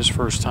field his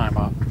first time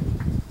up.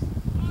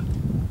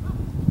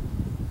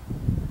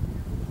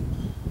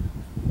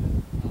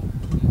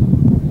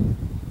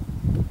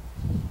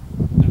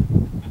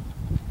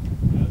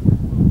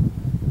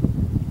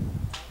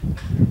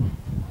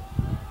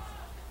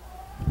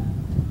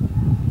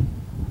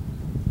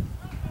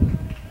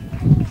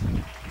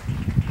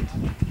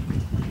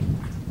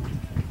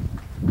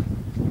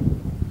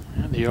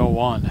 And the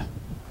 0-1.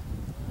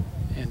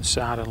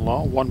 Inside and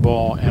low, 1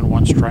 ball and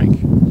 1 strike.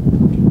 And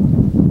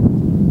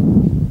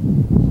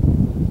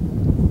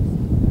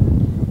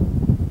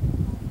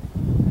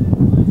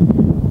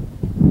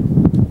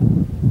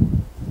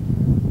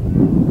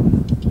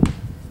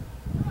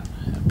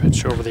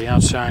pitch over the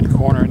outside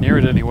corner, near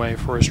it anyway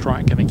for a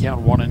strike, and the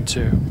count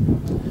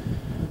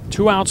 1-2.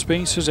 2 outs,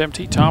 bases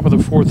empty, top of the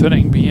 4th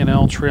inning.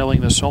 BNL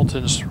trailing the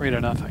Sultans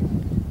 3-0.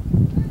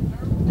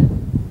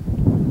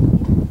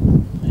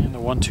 And the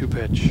 1-2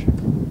 pitch.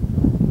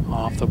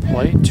 Off the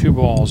plate, 2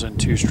 balls and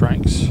 2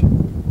 strikes.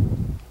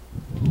 And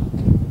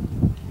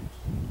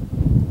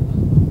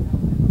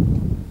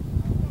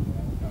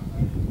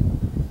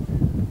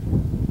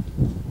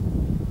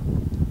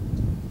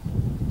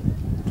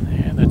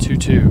the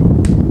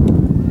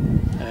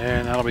 2-2.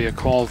 And that'll be a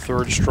called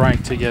 3rd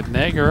strike to get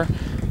Neger.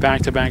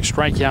 Back-to-back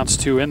strikeouts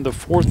to end the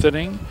 4th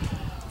inning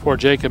for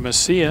Jacob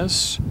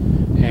Macias.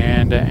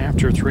 And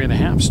after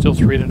 3.5, still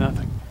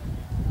 3-0.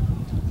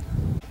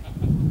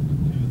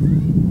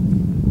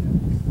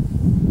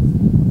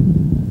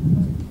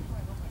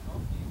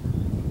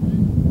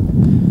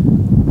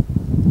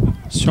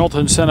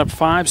 Sultans sent up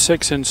 5,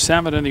 6, and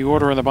 7 in the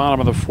order in the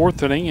bottom of the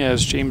 4th inning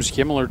as James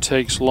Gimmler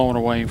takes low and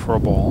away for a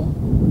ball.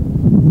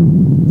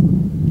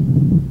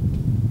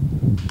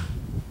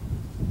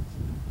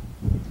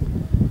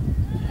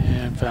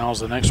 And fouls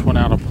the next one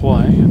out of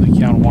play, and the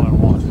count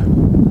 1-1.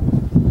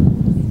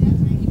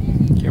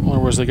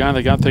 Gimmler was the guy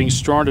that got things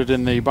started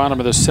in the bottom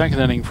of the 2nd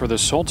inning for the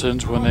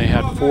Sultans when they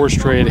had 4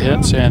 straight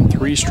hits and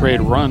 3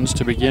 straight runs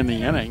to begin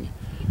the inning.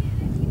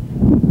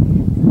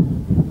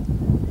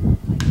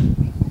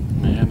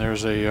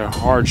 There's a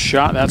hard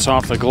shot. That's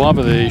off the glove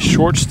of the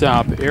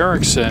shortstop,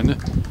 Erickson.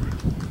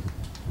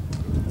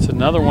 It's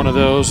another one of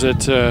those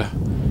that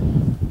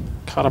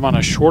caught him on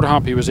a short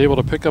hop. He was able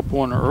to pick up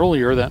one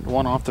earlier. That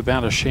one off the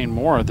bat of Shane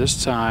Moore.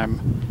 This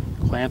time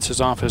glances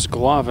off his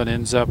glove and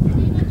ends up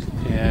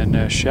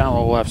in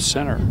shallow left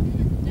center.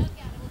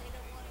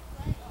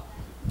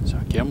 So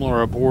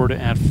Gimmler aboard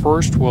at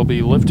first, will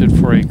be lifted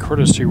for a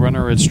courtesy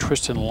runner. It's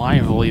Tristan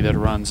Lively that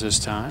runs this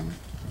time.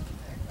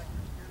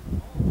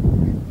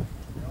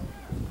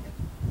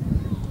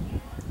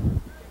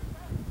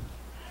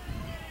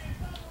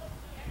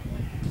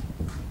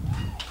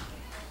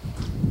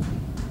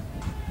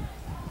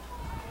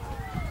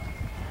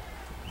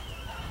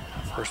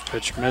 First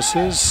pitch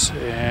misses,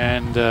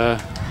 and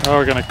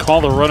we're going to call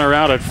the runner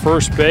out at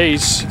first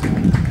base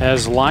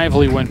as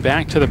Lively went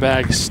back to the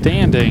bag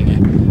standing. I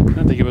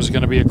didn't think it was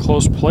going to be a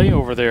close play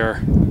over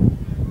there.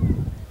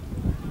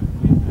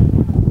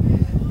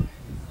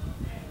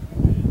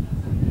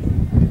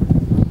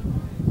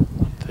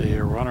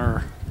 The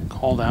runner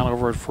called out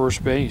over at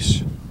first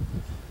base.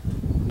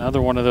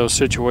 Another one of those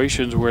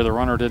situations where the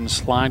runner didn't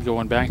slide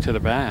going back to the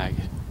bag.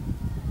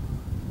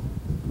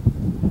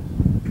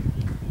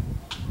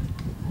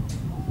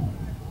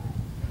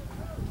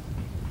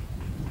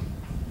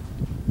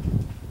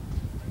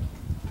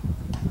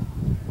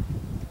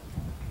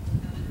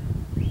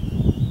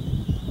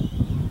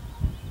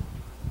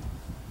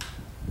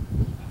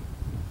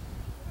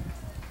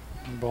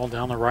 Ball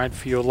down the right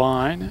field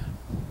line.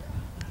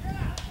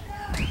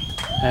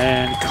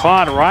 And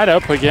caught right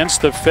up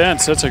against the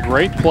fence. That's a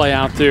great play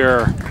out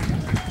there.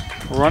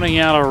 Running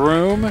out of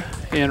room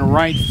in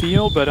right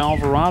field, but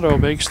Alvarado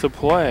makes the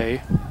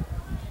play.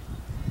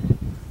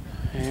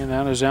 And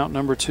that is out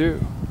number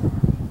 2.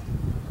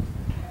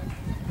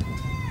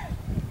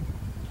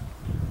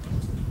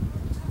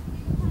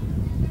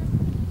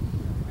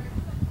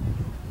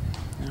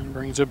 And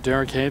brings up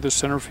Derek Hay, the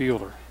center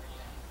fielder.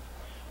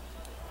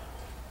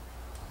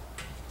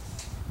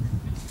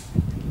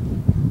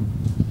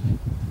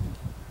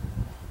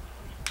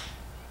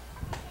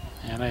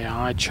 A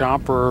high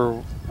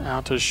chopper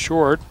out to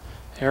short.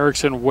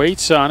 Erickson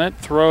waits on it,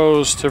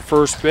 throws to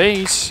first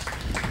base,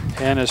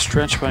 and is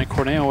stretched by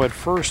Corneo at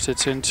first.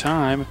 It's in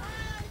time,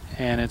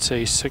 and it's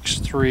a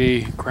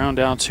 6-3 ground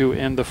out to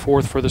end the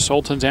 4th for the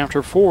Sultans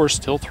after 4,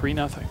 still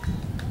 3-0.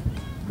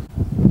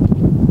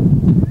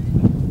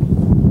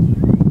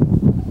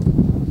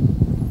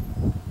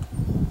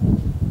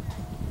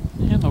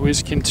 And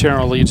Luis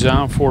Quintero leads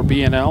out for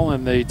BNL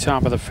in the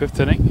top of the 5th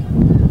inning.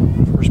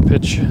 First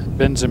pitch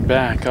bends him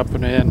back, up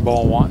and in,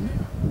 ball 1.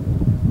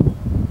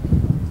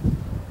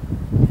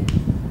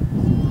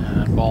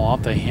 And ball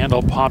off the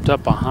handle, popped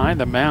up behind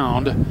the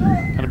mound.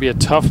 Going to be a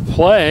tough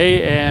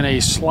play, and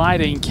a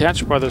sliding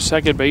catch by the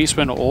second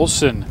baseman,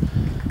 Olson.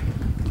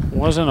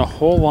 Wasn't a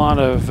whole lot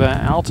of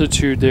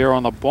altitude there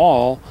on the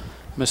ball.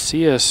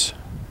 Macias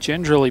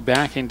gingerly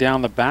backing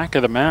down the back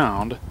of the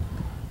mound.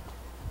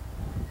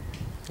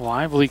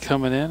 Lively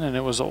coming in, and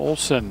it was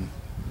Olsen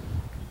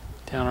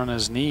down on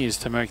his knees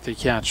to make the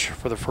catch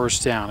for the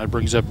first down. It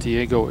brings up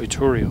Diego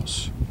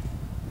Iturios.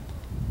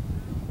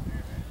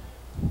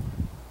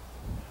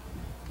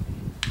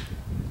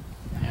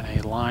 And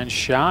a line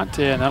shot,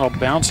 and that'll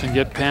bounce and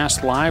get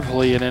past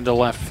Lively and into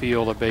left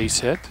field, a base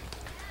hit.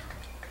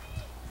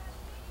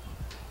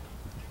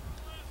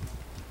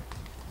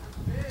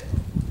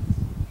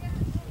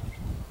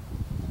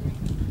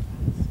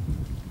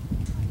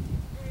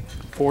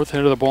 Fourth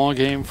hit of the ball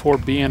game for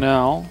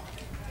BNL.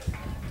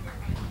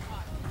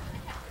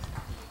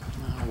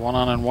 1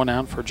 on and 1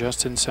 out for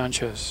Justin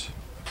Sanchez.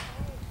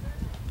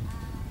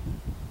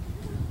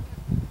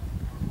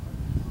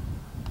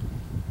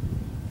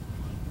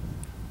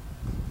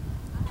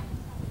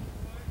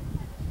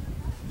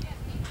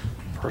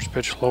 First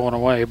pitch low and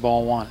away,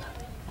 ball 1.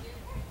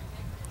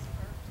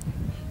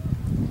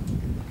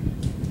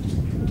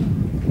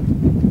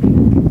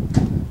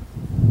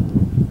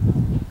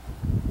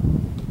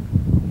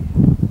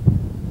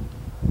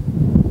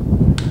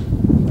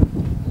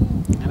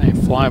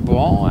 Fly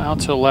ball out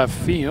to left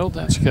field.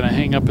 That's going to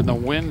hang up in the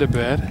wind a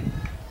bit.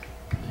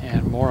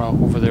 And Mora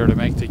over there to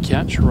make the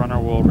catch. Runner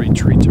will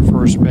retreat to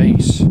first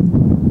base.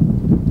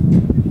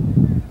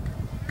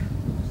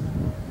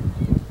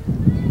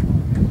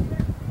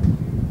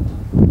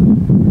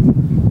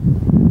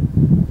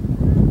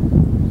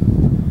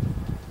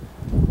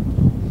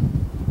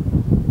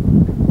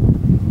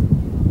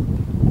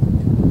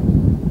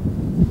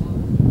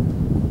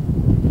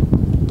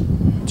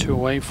 Two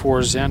away for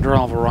Xander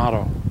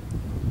Alvarado.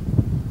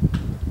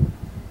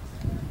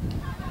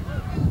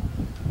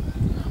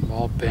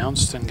 Ball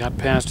bounced and got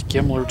past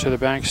Gimler to the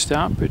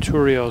backstop.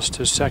 Iturios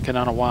to second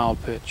on a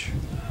wild pitch.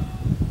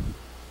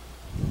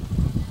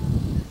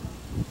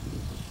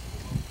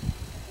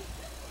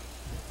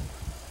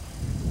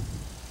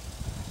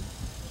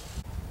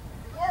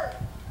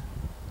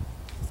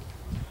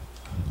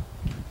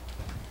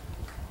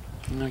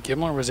 Now,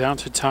 Gimler was out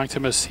to talk to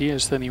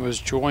Macias, then he was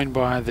joined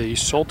by the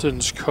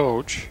Sultans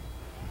coach.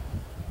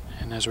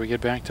 And as we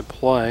get back to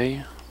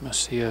play,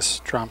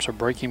 Macias drops a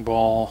breaking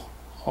ball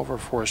over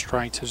for a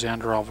strike to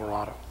Xander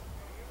Alvarado.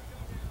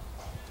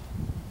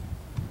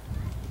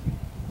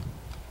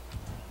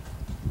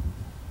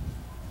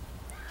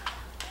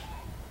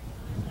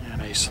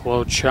 And a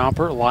slow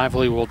chopper.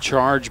 Lively will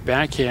charge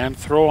backhand,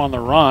 throw on the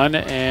run,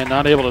 and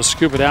not able to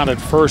scoop it out at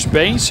first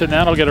base, and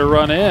that'll get a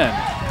run in.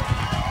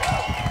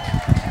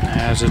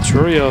 As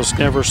Iturios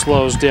never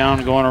slows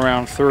down going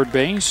around third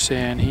base,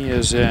 and he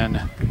is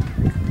in.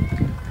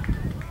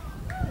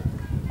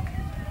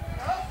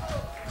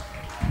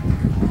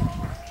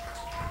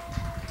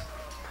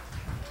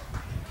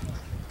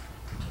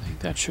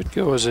 That should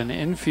go as an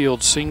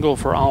infield single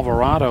for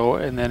Alvarado,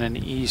 and then an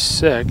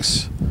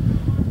E6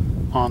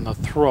 on the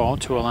throw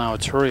to allow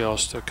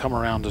Iturios to come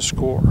around to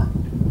score.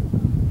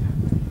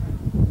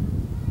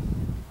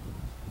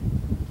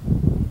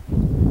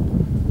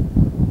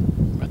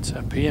 But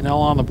BNL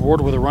on the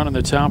board with a run in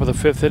the top of the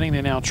 5th inning.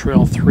 They now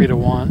trail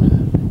 3-1.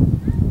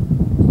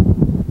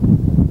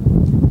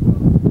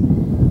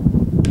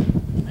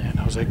 And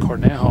Jose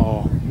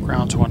Cornejo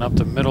grounds one up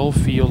the middle,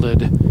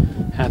 fielded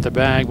at the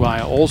bag by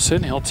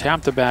Olsen. He'll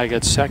tap the bag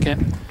at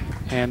second,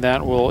 and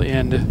that will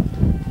end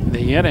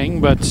the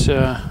inning. But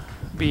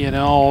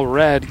BNL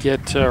Red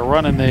get a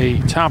run in the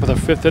top of the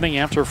 5th inning.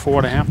 After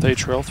 4.5, they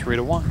trail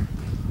 3-1.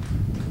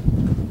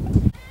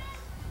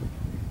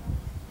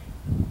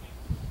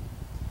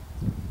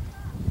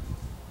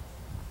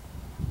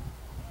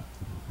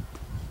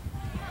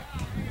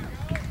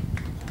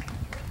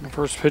 The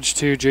first pitch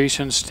to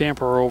Jason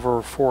Stamper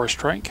over for a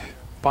strike.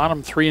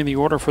 Bottom 3 in the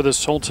order for the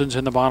Sultans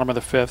in the bottom of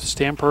the 5th.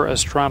 Stamper,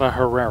 Estrada,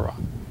 Herrera.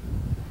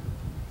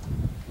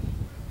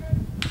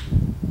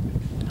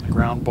 And a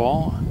ground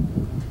ball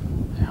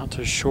out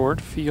to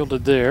short,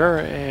 fielded there,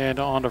 and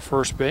on to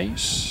first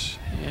base.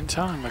 In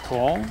time, the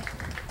call.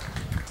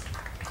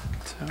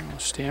 So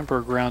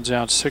Stamper grounds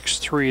out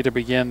 6-3 to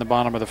begin the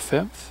bottom of the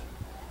 5th.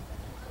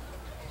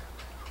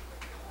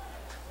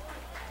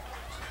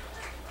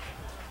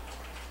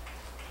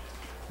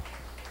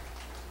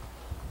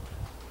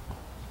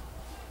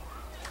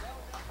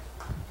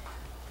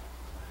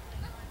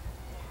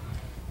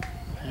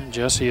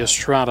 Jesse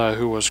Estrada,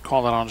 who was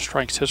called out on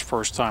strikes his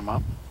first time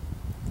up.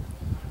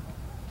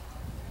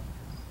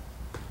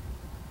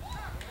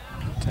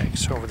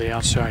 Takes over the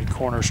outside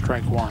corner,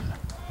 strike 1.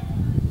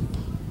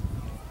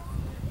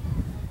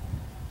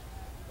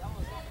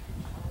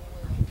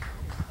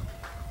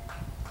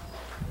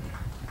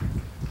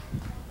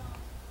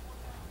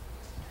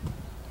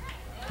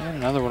 And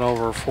another one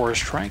over for a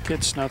strike.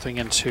 It's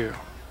 0-2.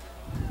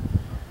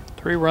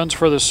 3 runs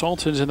for the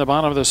Sultans in the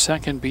bottom of the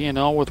 2nd.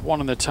 BNL with 1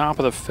 in the top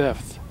of the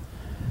 5th.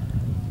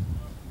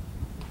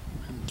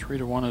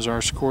 3-1 is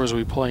our score as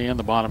we play in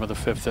the bottom of the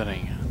 5th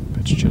inning.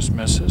 Pitch just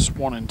misses.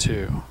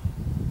 1-2.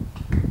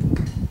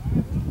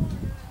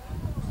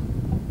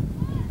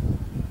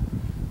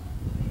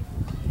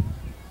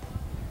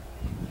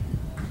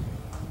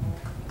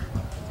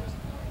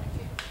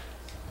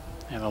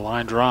 And the line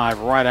line drive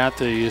right at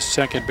the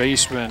second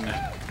baseman.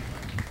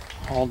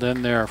 Hauled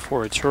in there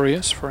for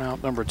Iturius for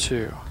out number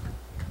 2.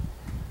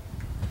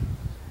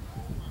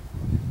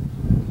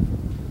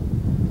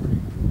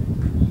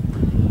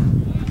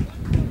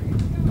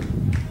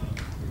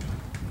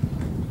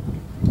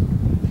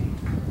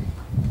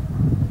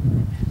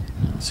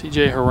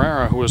 C.J.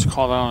 Herrera, who was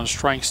called out on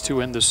strikes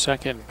to end the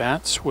second,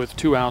 bats with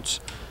 2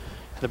 outs.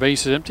 The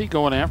base is empty,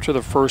 going after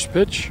the first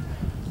pitch.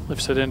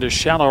 Lifts it into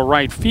shallow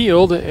right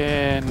field,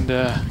 and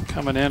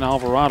coming in,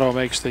 Alvarado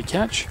makes the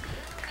catch.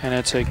 And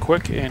it's a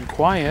quick and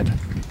quiet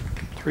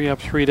 3 up,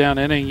 3 down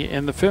inning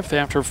in the 5th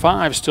after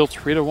 5, still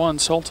 3-1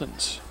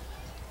 Sultans.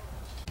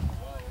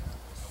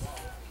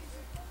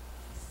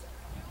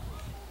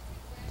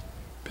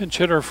 Pinch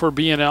hitter for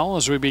BNL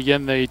as we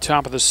begin the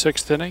top of the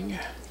 6th inning,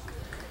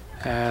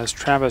 as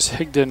Travis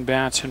Higdon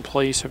bats in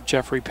place of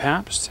Jeffrey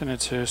Pabst, and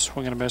it's a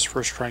swing and a miss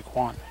for strike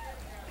 1.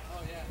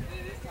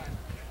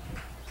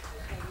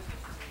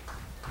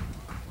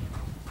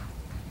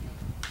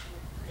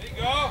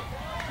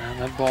 And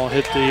that ball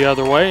hit the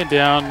other way,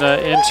 down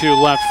into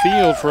left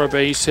field for a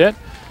base hit.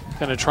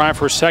 Going to try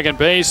for second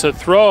base. A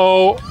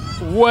throw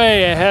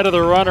way ahead of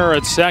the runner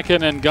at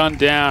second and gunned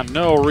down.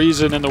 No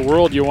reason in the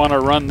world you want to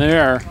run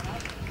there.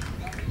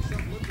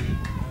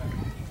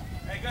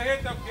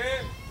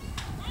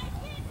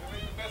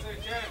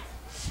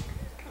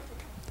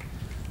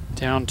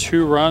 Down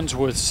 2 runs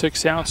with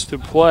 6 outs to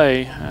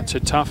play. That's a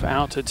tough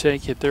out to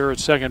take it there at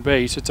second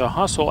base. It's a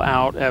hustle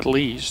out at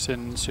least,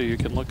 and so you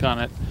can look on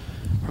it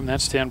from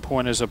that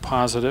standpoint as a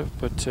positive.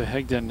 But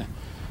Higdon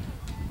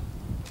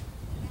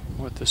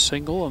with the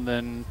single and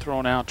then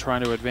thrown out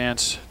trying to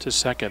advance to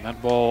second. That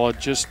ball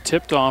just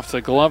tipped off the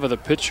glove of the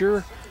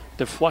pitcher.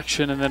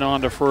 Deflection and then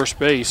on to first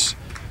base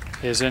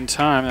is in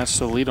time. That's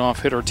the leadoff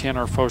hitter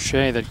Tanner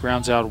Fauché that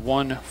grounds out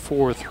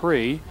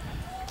 1-4-3,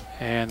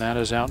 and that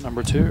is out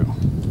number 2.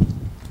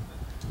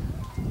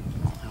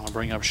 I'll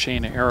bring up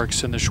Shane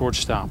Erickson, the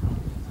shortstop.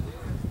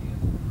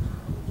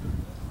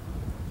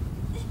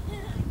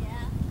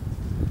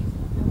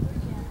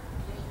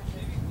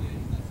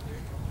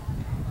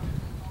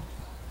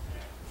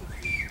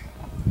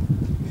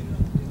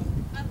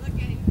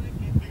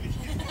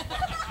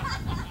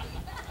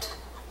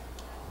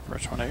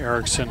 First one to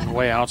Erickson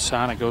way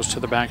outside. It goes to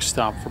the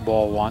backstop for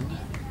ball 1.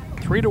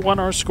 3-1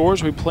 our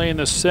scores. We play in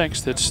the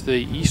 6th. It's the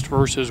East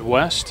versus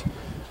West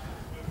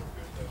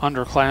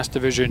Underclass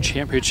Division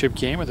Championship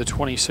game at the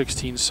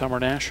 2016 Summer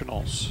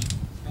Nationals.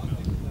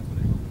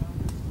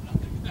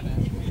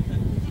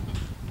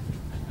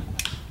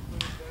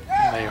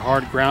 And a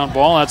hard ground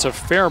ball. That's a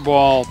fair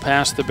ball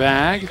past the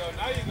bag.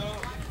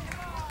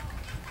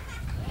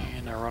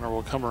 And the runner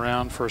will come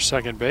around for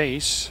second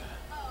base.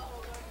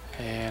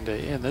 And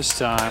in this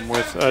time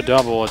with a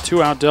double, a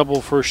 2-out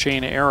double for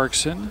Shane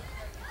Erickson.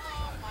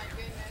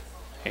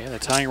 And the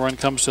tying run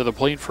comes to the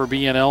plate for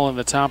BNL in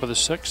the top of the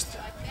 6th.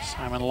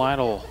 Simon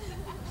Lytle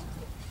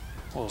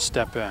will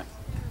step in.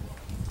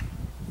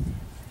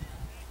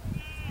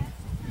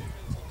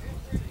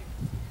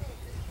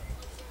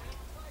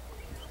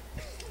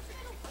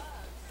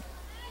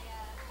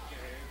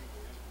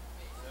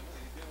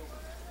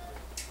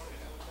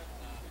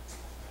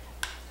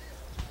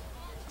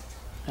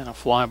 And a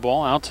fly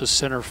ball out to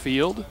center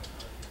field.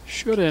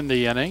 Should end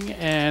the inning,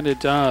 and it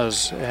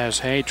does as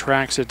Hay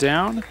tracks it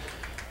down.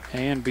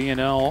 And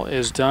BNL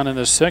is done in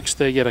the 6th.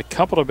 They get a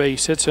couple of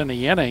base hits in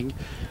the inning,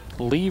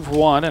 leave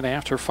 1, and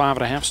after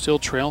 5.5 still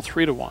trail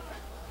 3-1.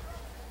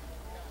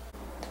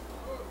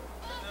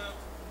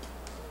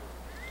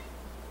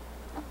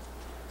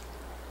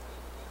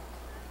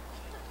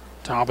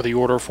 Top of the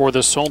order for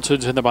the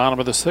Sultans in the bottom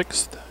of the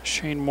 6th.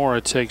 Shane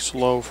Mora takes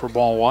low for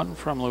ball 1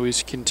 from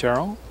Luis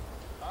Quintero.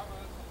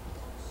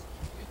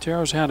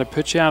 Quintero's had to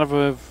pitch out of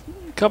a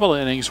couple of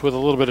innings with a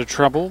little bit of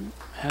trouble.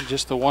 Had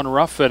just the one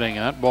rough inning.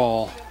 That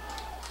ball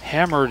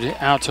hammered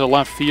out to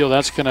left field.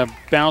 That's going to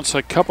bounce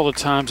a couple of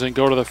times and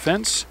go to the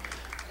fence.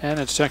 And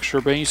it's extra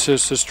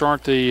bases to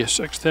start the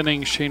 6th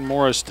inning. Shane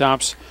Morris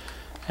stops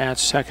at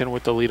second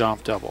with the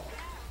leadoff double.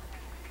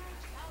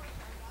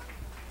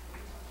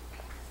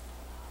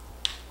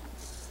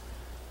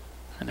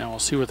 And now we'll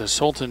see what the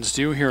Sultans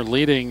do here,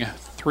 leading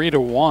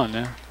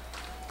 3-1.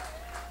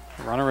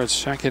 Runner at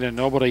second and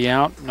nobody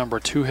out. Number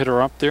 2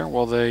 hitter up there.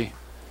 Will they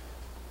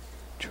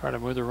try to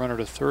move the runner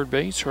to third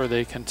base, or are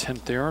they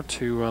content there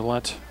to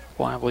let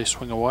Lively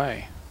swing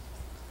away?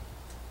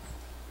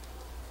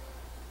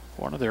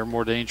 One of their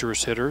more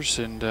dangerous hitters,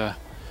 and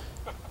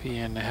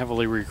being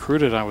heavily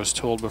recruited, I was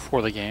told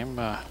before the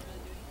game.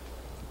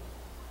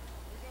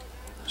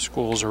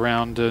 Schools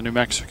around New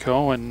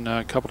Mexico and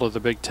a couple of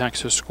the big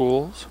Texas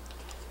schools.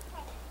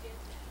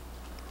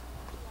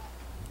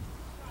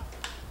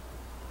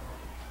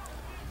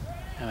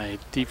 And a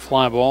deep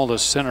fly ball to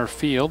center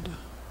field.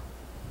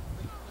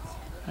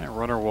 And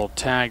runner will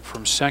tag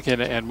from second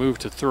and move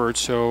to third,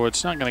 so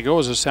it's not going to go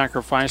as a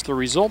sacrifice. The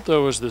result,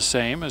 though, is the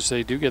same, as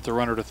they do get the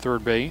runner to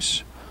third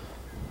base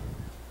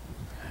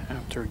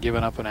after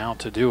giving up an out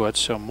to do it.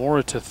 So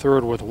Mora to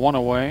third with 1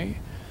 away.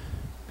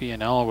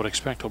 BNL, I would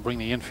expect, will bring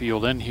the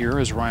infield in here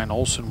as Ryan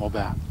Olson will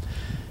bat.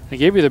 I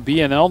gave you the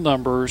BNL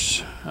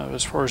numbers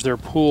as far as their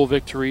pool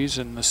victories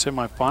in the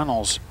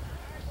semifinals.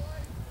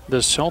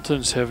 The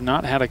Sultans have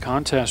not had a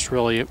contest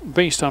really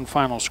based on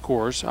final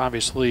scores.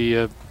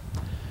 Obviously,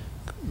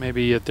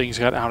 maybe things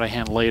got out of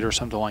hand late or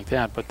something like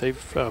that, but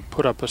they've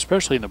put up,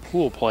 especially in the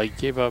pool play,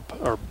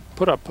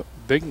 put up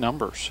big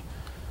numbers.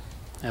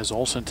 As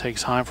Olson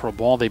takes high for a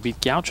ball, they beat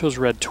Gauchos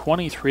Red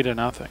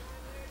 23-0.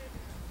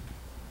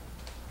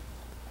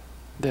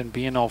 Then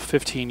BNL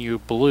 15U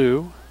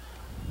Blue,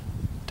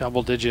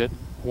 double-digit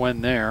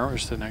win there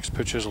as the next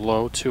pitch is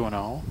low,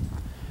 2-0.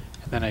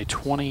 And then a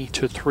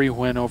 20-3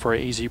 win over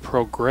AZ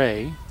Pro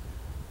Gray.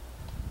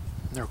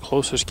 Their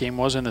closest game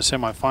was in the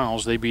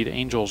semifinals. They beat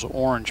Angels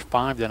Orange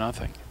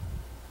 5-0.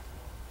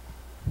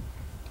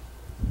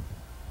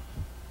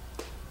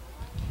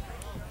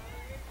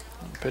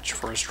 Pitch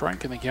for a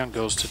strike, and the count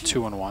goes to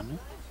 2-1.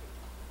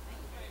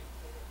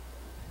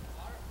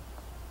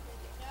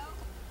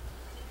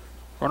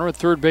 Runner at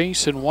third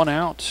base and 1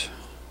 out.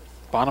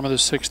 Bottom of the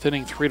 6th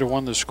inning,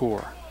 3-1 the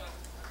score.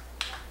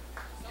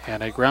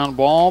 And a ground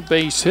ball,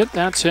 base hit.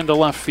 That's into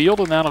left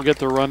field, and that'll get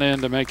the run in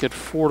to make it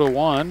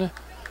 4-1.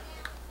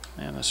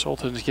 And the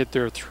Sultans get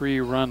their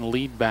 3-run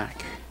lead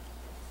back.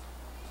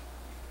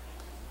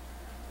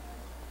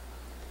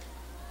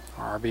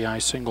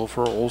 RBI single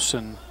for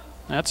Olson.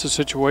 That's the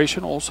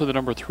situation. Also the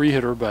number 3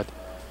 hitter, but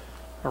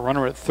a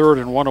runner at third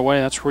and 1 away.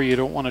 That's where you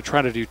don't want to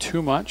try to do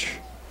too much.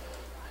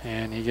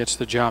 And he gets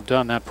the job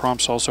done. That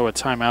prompts also a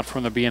timeout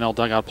from the BNL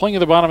dugout. Playing at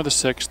the bottom of the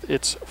 6th,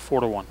 it's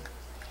 4-1.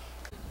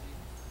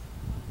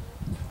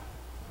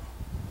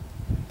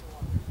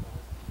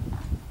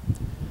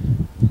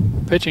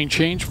 Pitching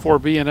change for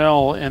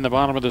BNL in the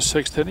bottom of the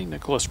 6th inning.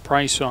 Nicholas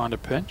Price on to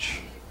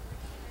pitch.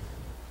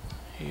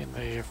 And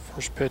the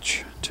first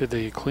pitch to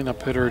the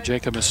cleanup hitter,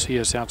 Jacob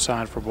Macias,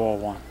 outside for ball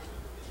 1.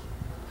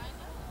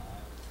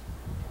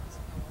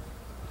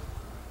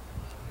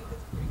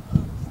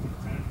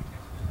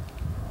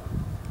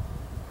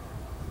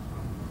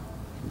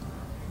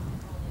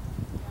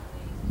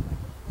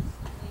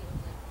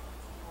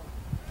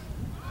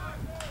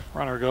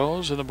 Runner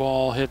goes, and the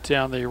ball hit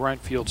down the right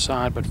field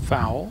side, but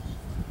foul.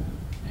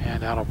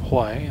 And out of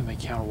play, and they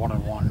count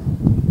 1-1.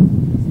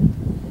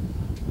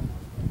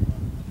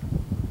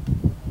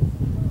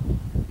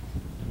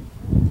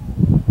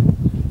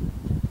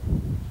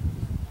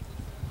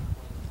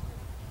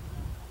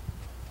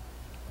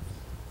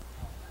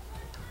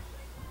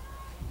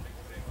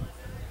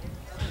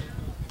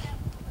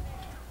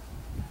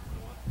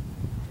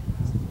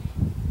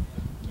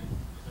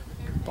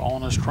 Ball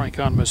and a strike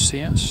on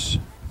Macias.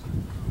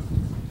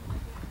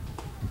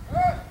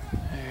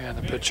 And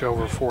the pitch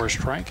over for a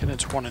strike, and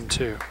it's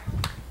 1-2.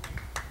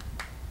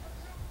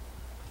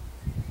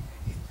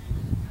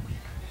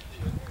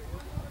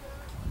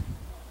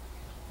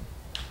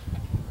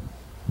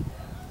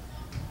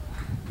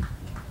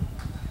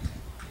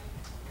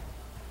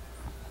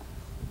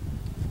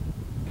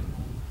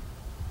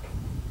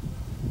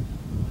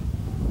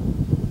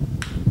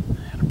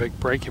 Big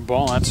breaking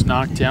ball. That's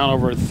knocked down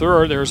over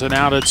third. There's an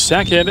out at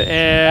second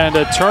and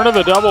a turn of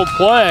the double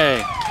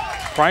play.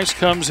 Price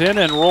comes in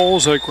and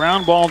rolls a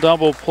ground ball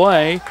double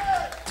play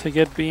to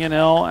get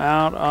BNL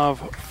out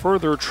of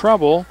further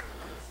trouble.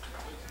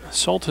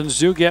 Sultans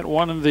do get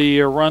one of the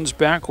runs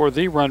back, or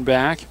the run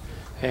back,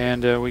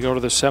 and we go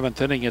to the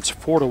 7th inning. It's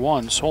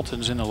 4-1.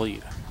 Sultans in the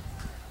lead.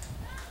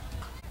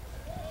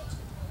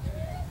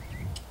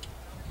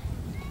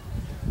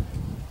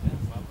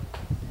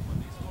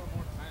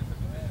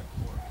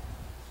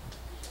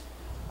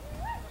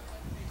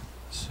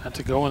 Set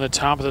to go in the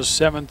top of the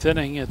 7th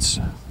inning. It's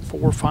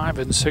 4, 5,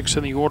 and 6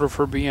 in the order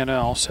for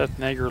BNL. Seth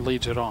Nager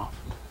leads it off.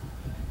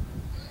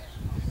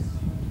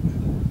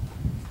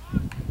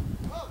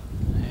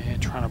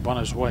 And trying to bunt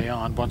his way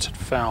on. Bunts it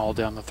foul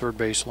down the third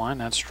base line.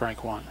 That's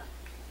strike 1.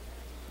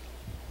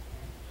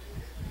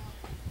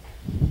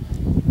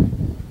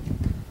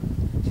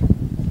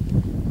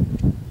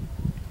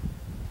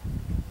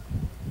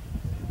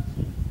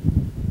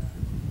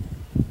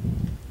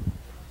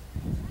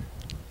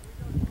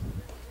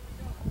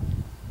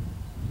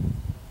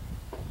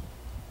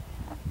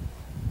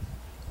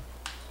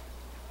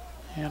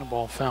 And a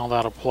ball fouled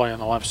out of play on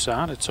the left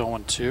side. It's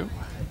 0-2.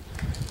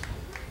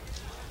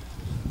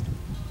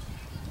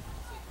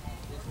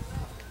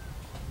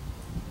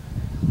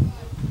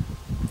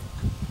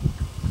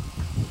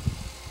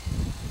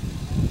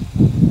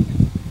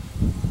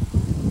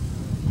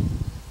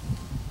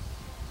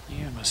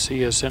 And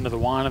Macias into the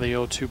line of the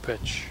 0-2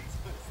 pitch.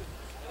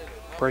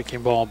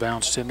 Breaking ball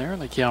bounced in there,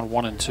 and they count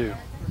 1-2.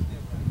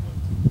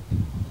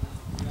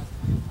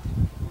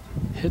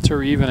 Hits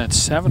are even at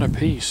 7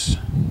 apiece.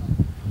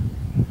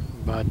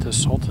 But the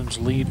Sultans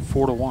lead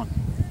 4-1.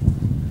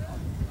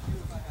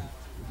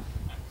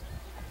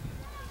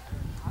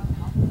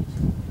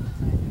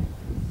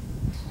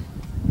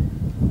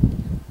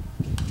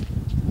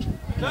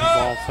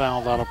 Ball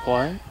fouled out of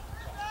play.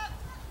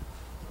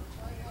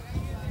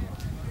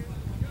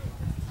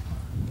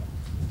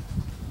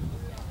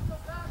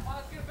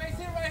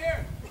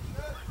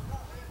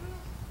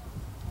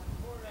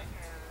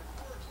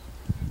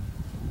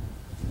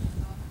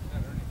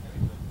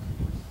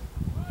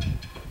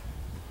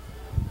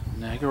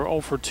 Nager 0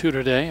 for 2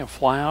 today, a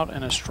flyout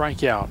and a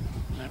strikeout.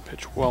 That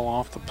pitch well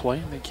off the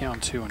plate, and they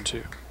count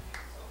 2-2.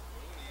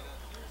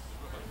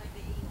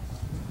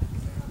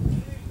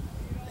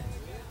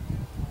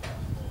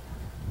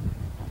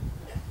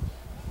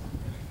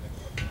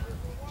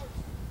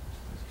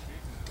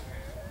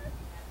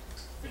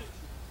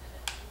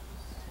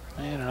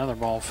 And another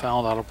ball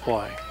fouled out of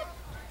play.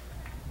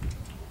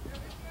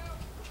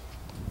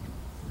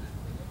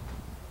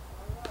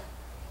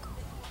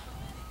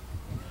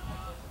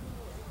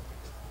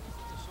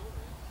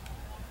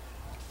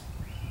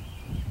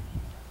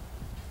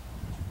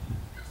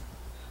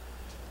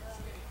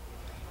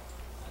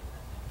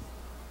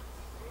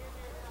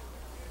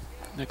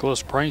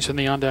 Nicholas Price in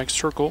the on-deck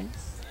circle.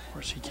 Of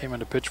course, he came in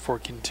to pitch for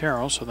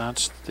Quintero, so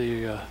that's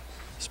the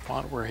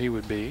spot where he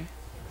would be.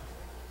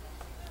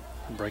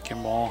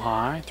 Breaking ball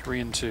high,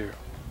 3-2.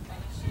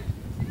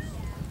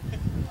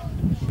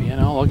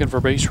 BNL looking for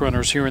base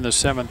runners here in the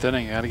 7th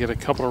inning. Got to get a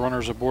couple of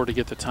runners aboard to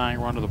get the tying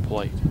run to the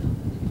plate.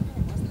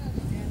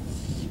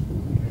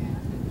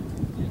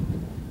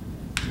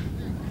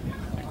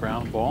 The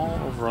ground ball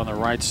over on the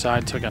right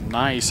side took a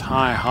nice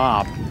high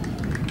hop.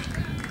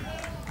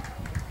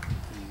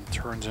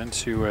 Turns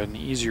into an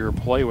easier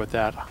play with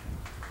that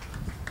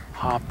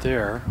hop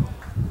there.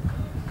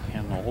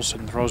 And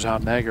Olsen throws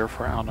out Nager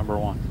for out number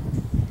 1.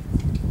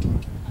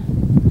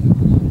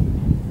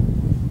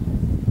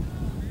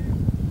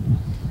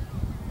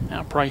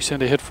 Now Price in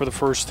to hit for the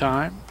first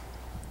time.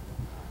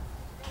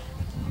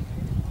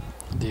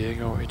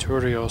 Diego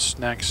Iturrios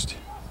next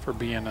for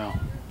BNL.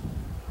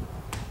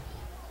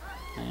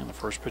 And the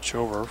first pitch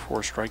over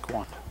for strike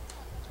 1.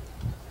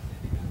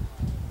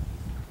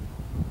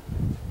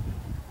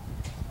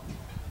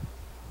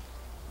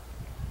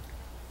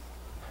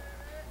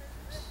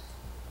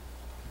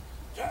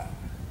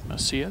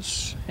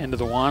 Macias into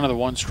the line of the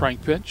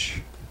 1-strike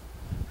pitch.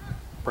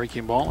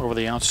 Breaking ball over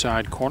the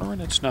outside corner,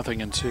 and it's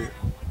 0-2.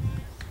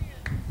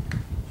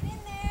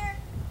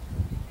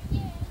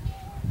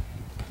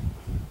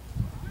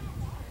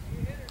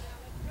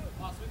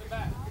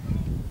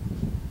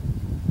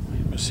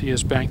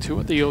 Macias back to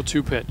it, the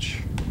 0-2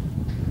 pitch.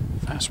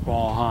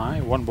 Fastball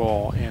high, 1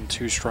 ball and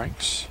 2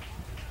 strikes.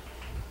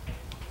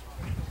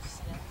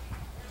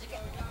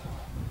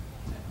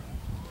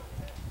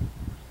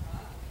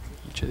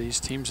 Each of these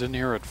teams in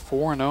here at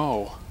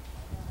 4-0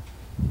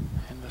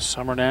 in the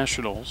Summer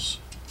Nationals.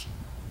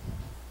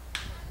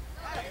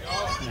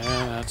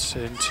 And that's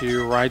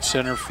into right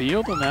center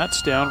field, and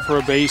that's down for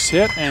a base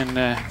hit and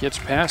gets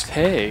past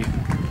Hay.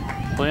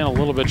 Playing a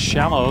little bit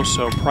shallow,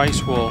 so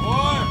Price will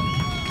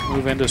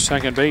move into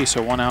second base, a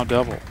 1-out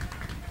double.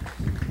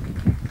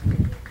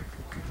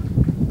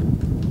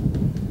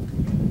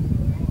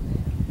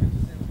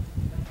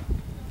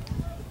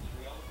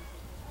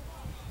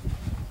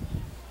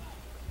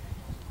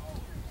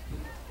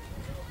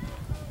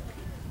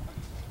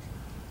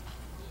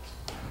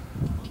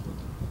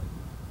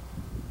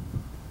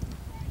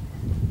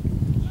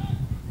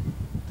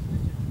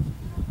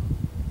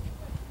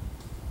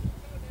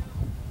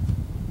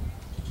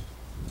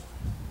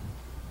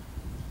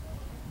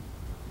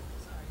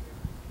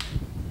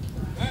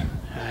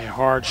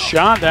 Hard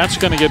shot. That's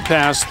going to get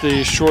past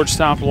the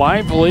shortstop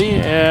Lively,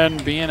 and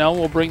BNL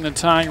will bring the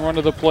tying run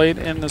to the plate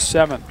in the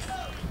 7th.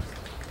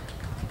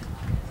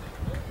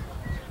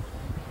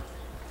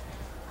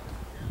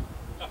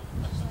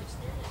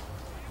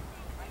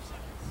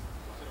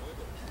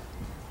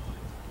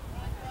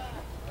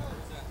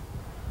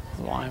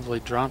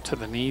 Lively dropped to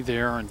the knee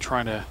there and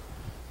trying to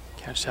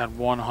catch that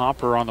one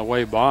hopper on the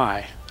way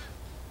by.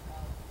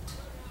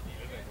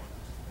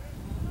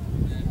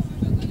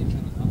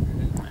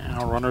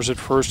 Runners at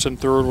first and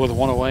third with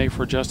 1 away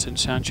for Justin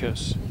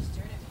Sanchez.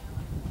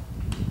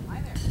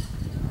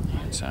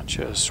 And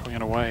Sanchez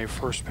swinging away.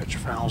 First pitch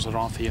fouls it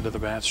off the end of the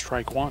bat.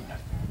 Strike 1.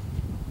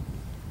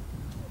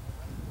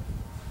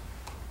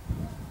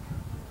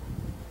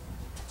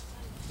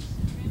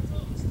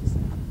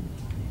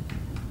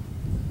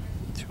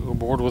 Two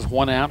aboard with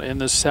 1 out in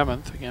the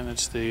 7th. Again,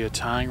 it's the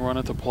tying run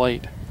at the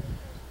plate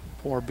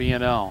for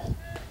BNL.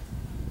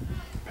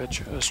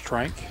 Pitch a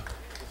strike,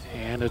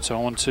 and it's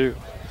 0-2.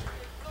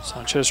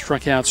 Sanchez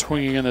struck out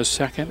swinging in the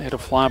 2nd, hit a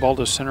fly ball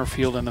to center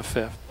field in the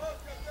 5th.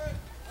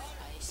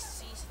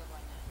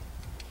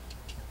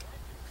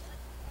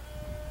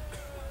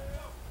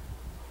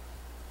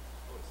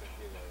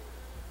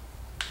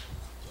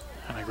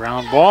 And a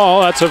ground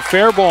ball. That's a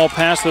fair ball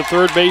past the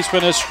third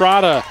baseman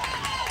Estrada.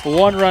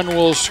 1 run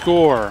will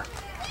score.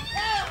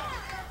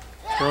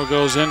 Throw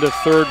goes into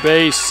third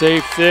base,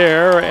 safe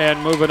there,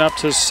 and moving up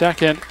to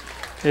second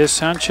is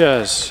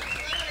Sanchez.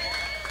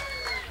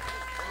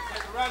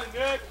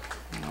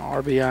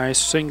 RBI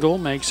single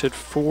makes it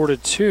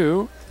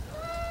 4-2.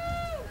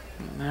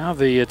 Now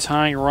the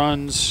tying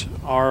runs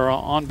are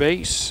on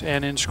base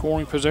and in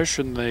scoring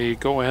position. The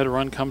go-ahead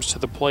run comes to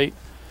the plate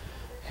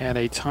and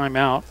a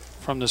timeout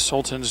from the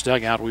Sultans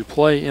dugout. We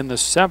play in the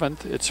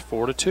 7th. It's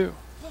 4-2.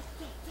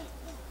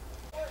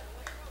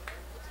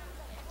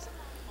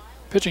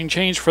 Pitching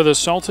change for the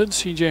Sultans.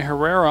 C.J.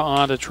 Herrera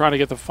on to try to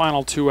get the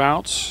final 2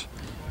 outs.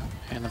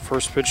 And the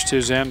first pitch to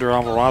Xander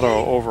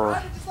Alvarado over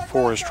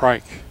for a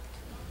strike.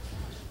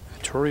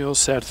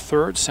 Torrios at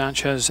third,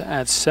 Sanchez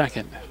at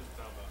second.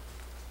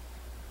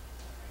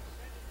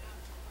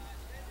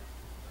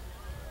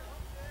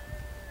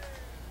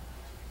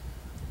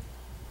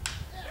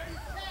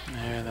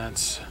 And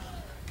that's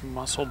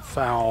muscled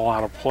foul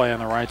out of play on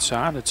the right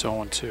side. It's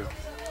 0-2.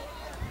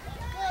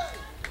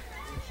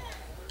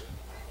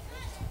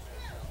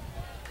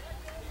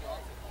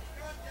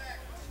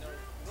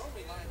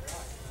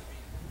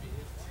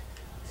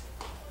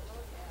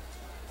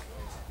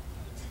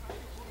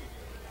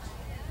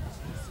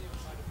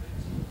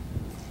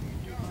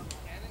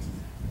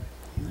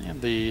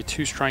 And the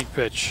 2-strike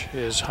pitch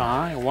is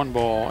high. 1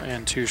 ball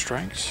and 2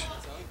 strikes.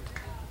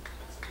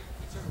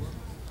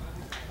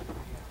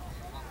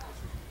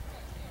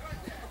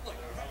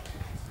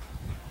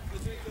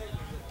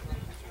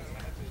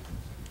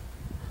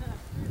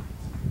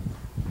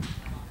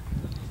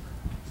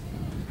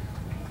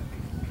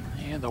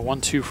 And the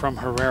 1-2 from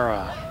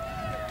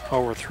Herrera.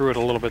 Overthrew it a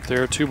little bit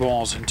there. 2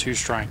 balls and 2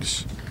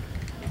 strikes.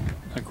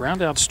 A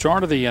ground out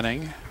start of the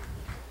inning.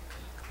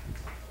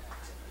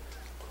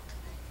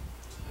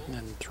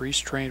 And 3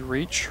 straight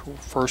reach.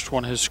 First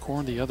one has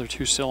scored. The other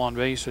 2 still on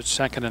base at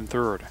second and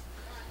third.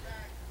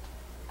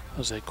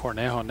 Jose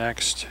Cornejo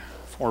next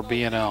for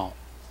BNL.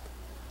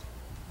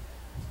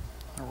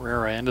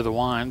 Herrera into the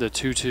wind. The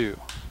 2-2.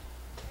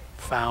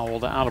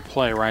 Fouled out of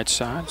play right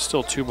side.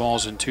 Still 2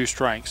 balls and 2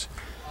 strikes.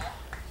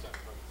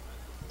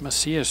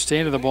 Macias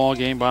stayed in the ball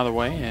game, by the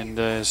way, and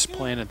is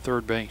playing at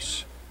third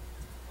base.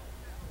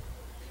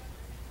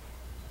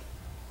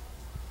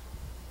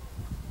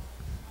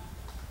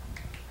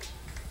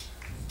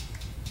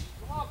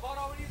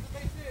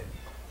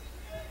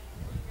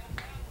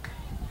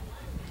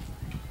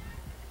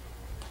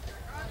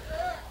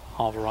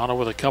 Alvarado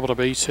with a couple of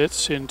base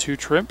hits in 2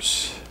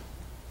 trips.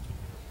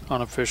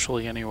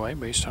 Unofficially anyway,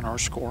 based on our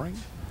scoring.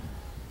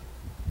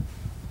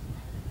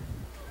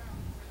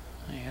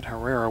 And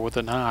Herrera with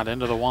a nod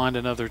into the wind,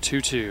 another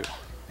 2-2.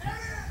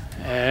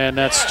 And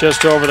that's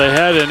just over the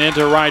head and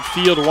into right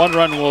field. 1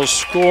 run will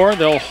score.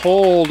 They'll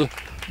hold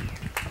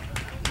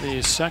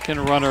the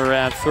second runner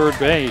at third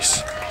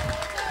base.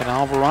 And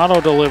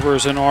Alvarado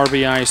delivers an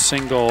RBI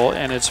single,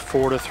 and it's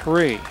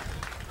 4-3.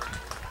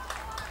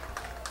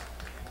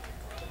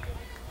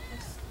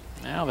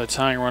 Now the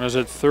tying run is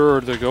at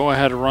third. The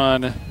go-ahead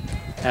run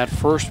at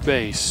first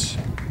base.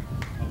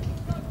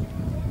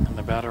 And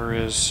the batter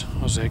is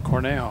Jose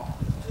Cornejo.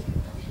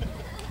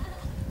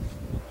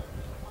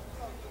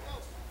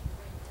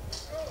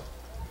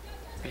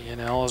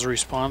 BNL has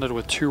responded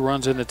with 2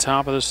 runs in the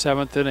top of the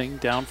 7th inning,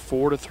 down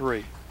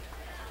 4-3.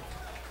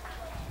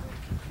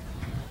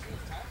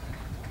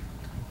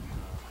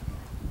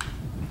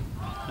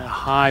 A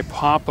high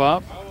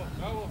pop-up.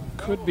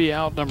 Could be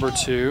out number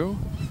 2.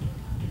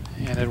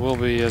 And it will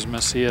be as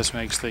Macias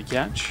makes the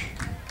catch.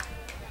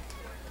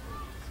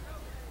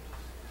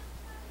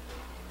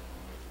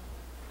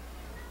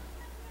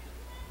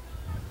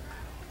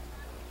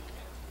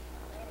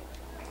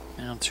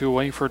 Now 2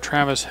 away for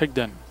Travis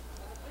Higdon.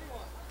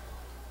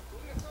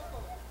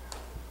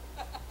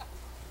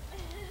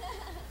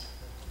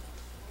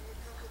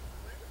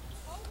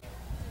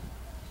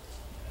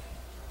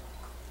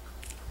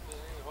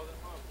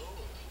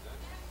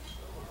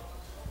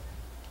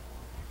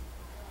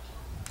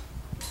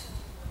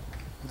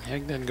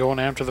 Higdon going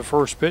after the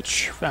first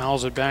pitch,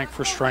 fouls it back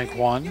for strike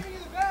 1.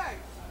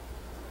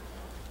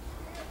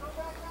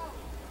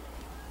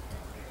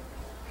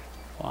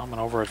 Lyman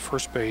over at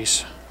first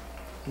base,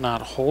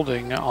 not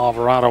holding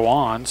Alvarado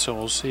on, so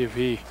we'll see if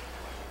he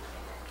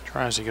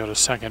tries to go to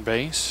second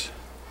base.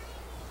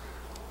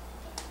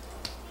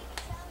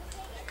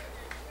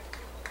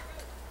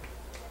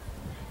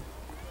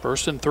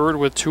 First and third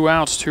with 2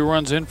 outs, 2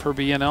 runs in for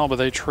BNL, but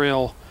they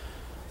trail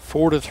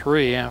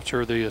 4-3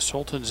 after the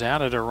Sultans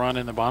added a run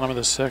in the bottom of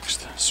the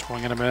 6th.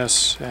 Swing and a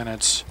miss, and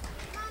it's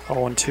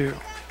 0-2.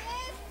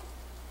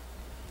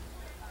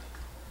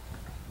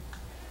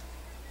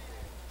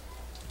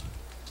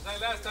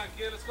 Last time,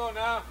 kid. Let's go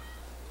now.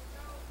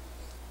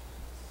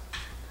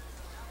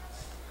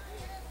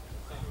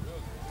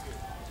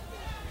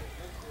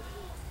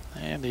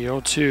 And the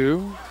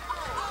 0-2.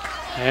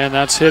 And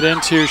that's hit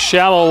into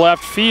shallow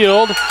left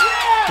field,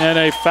 and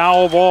a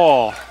foul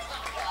ball.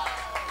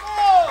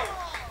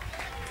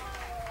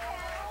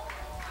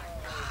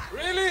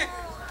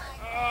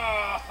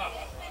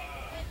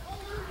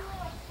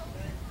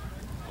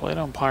 Plate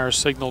umpire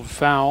signaled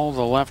foul.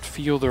 The left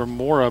fielder,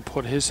 Mora,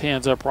 put his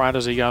hands up right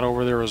as he got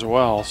over there as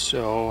well.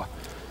 So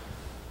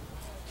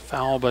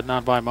foul, but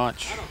not by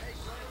much.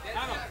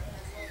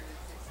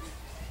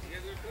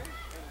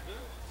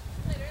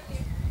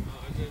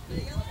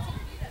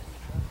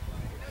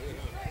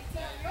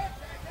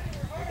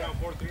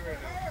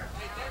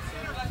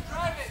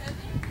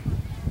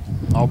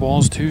 No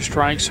balls, 2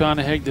 strikes on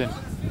Higdon.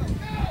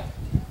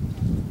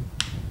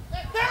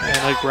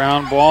 And a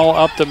ground ball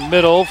up the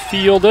middle,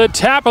 fielded,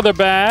 tap of the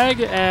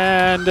bag,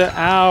 and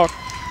out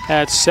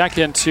at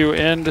second to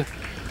end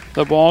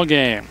the ball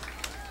game.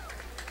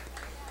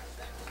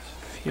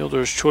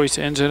 Fielder's choice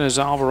ends it as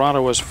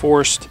Alvarado was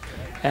forced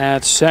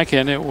at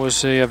second. It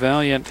was a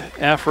valiant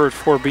effort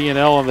for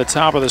BNL on the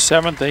top of the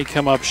 7th. They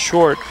come up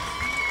short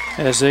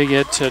as they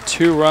get to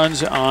 2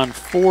 runs on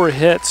 4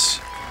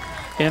 hits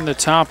in the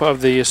top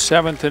of the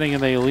 7th inning,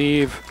 and they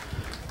leave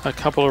a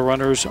couple of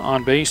runners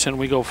on base. And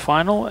we go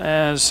final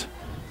as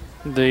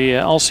the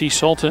LC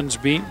Sultans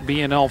beat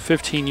BNL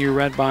 15U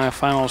Red by a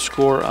final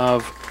score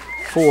of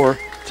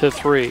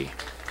 4-3.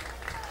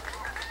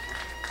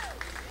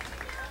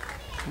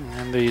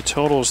 And the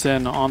totals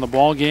then on the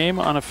ball game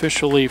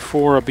unofficially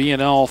for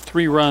BNL: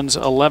 3 runs,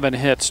 11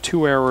 hits,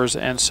 2 errors,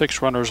 and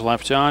 6 runners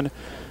left on.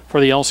 For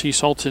the LC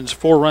Sultans,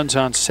 4 runs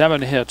on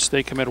 7 hits.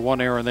 They commit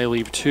 1 error and they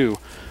leave 2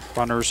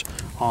 runners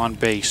on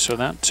base. So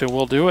that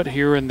will do it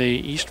here in the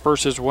East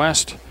versus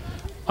West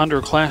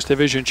Underclass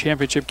Division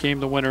Championship game.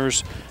 The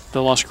winners,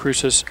 the Las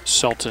Cruces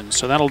Sultans.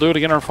 So that'll do it.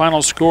 Again, our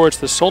final score: it's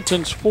the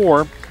Sultans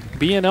 4,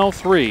 BNL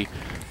 3.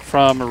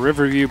 From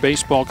Riverview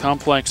Baseball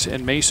Complex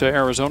in Mesa,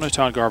 Arizona,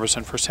 Todd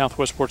Garbison for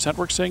Southwest Sports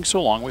Network saying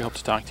so long. We hope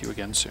to talk to you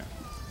again soon.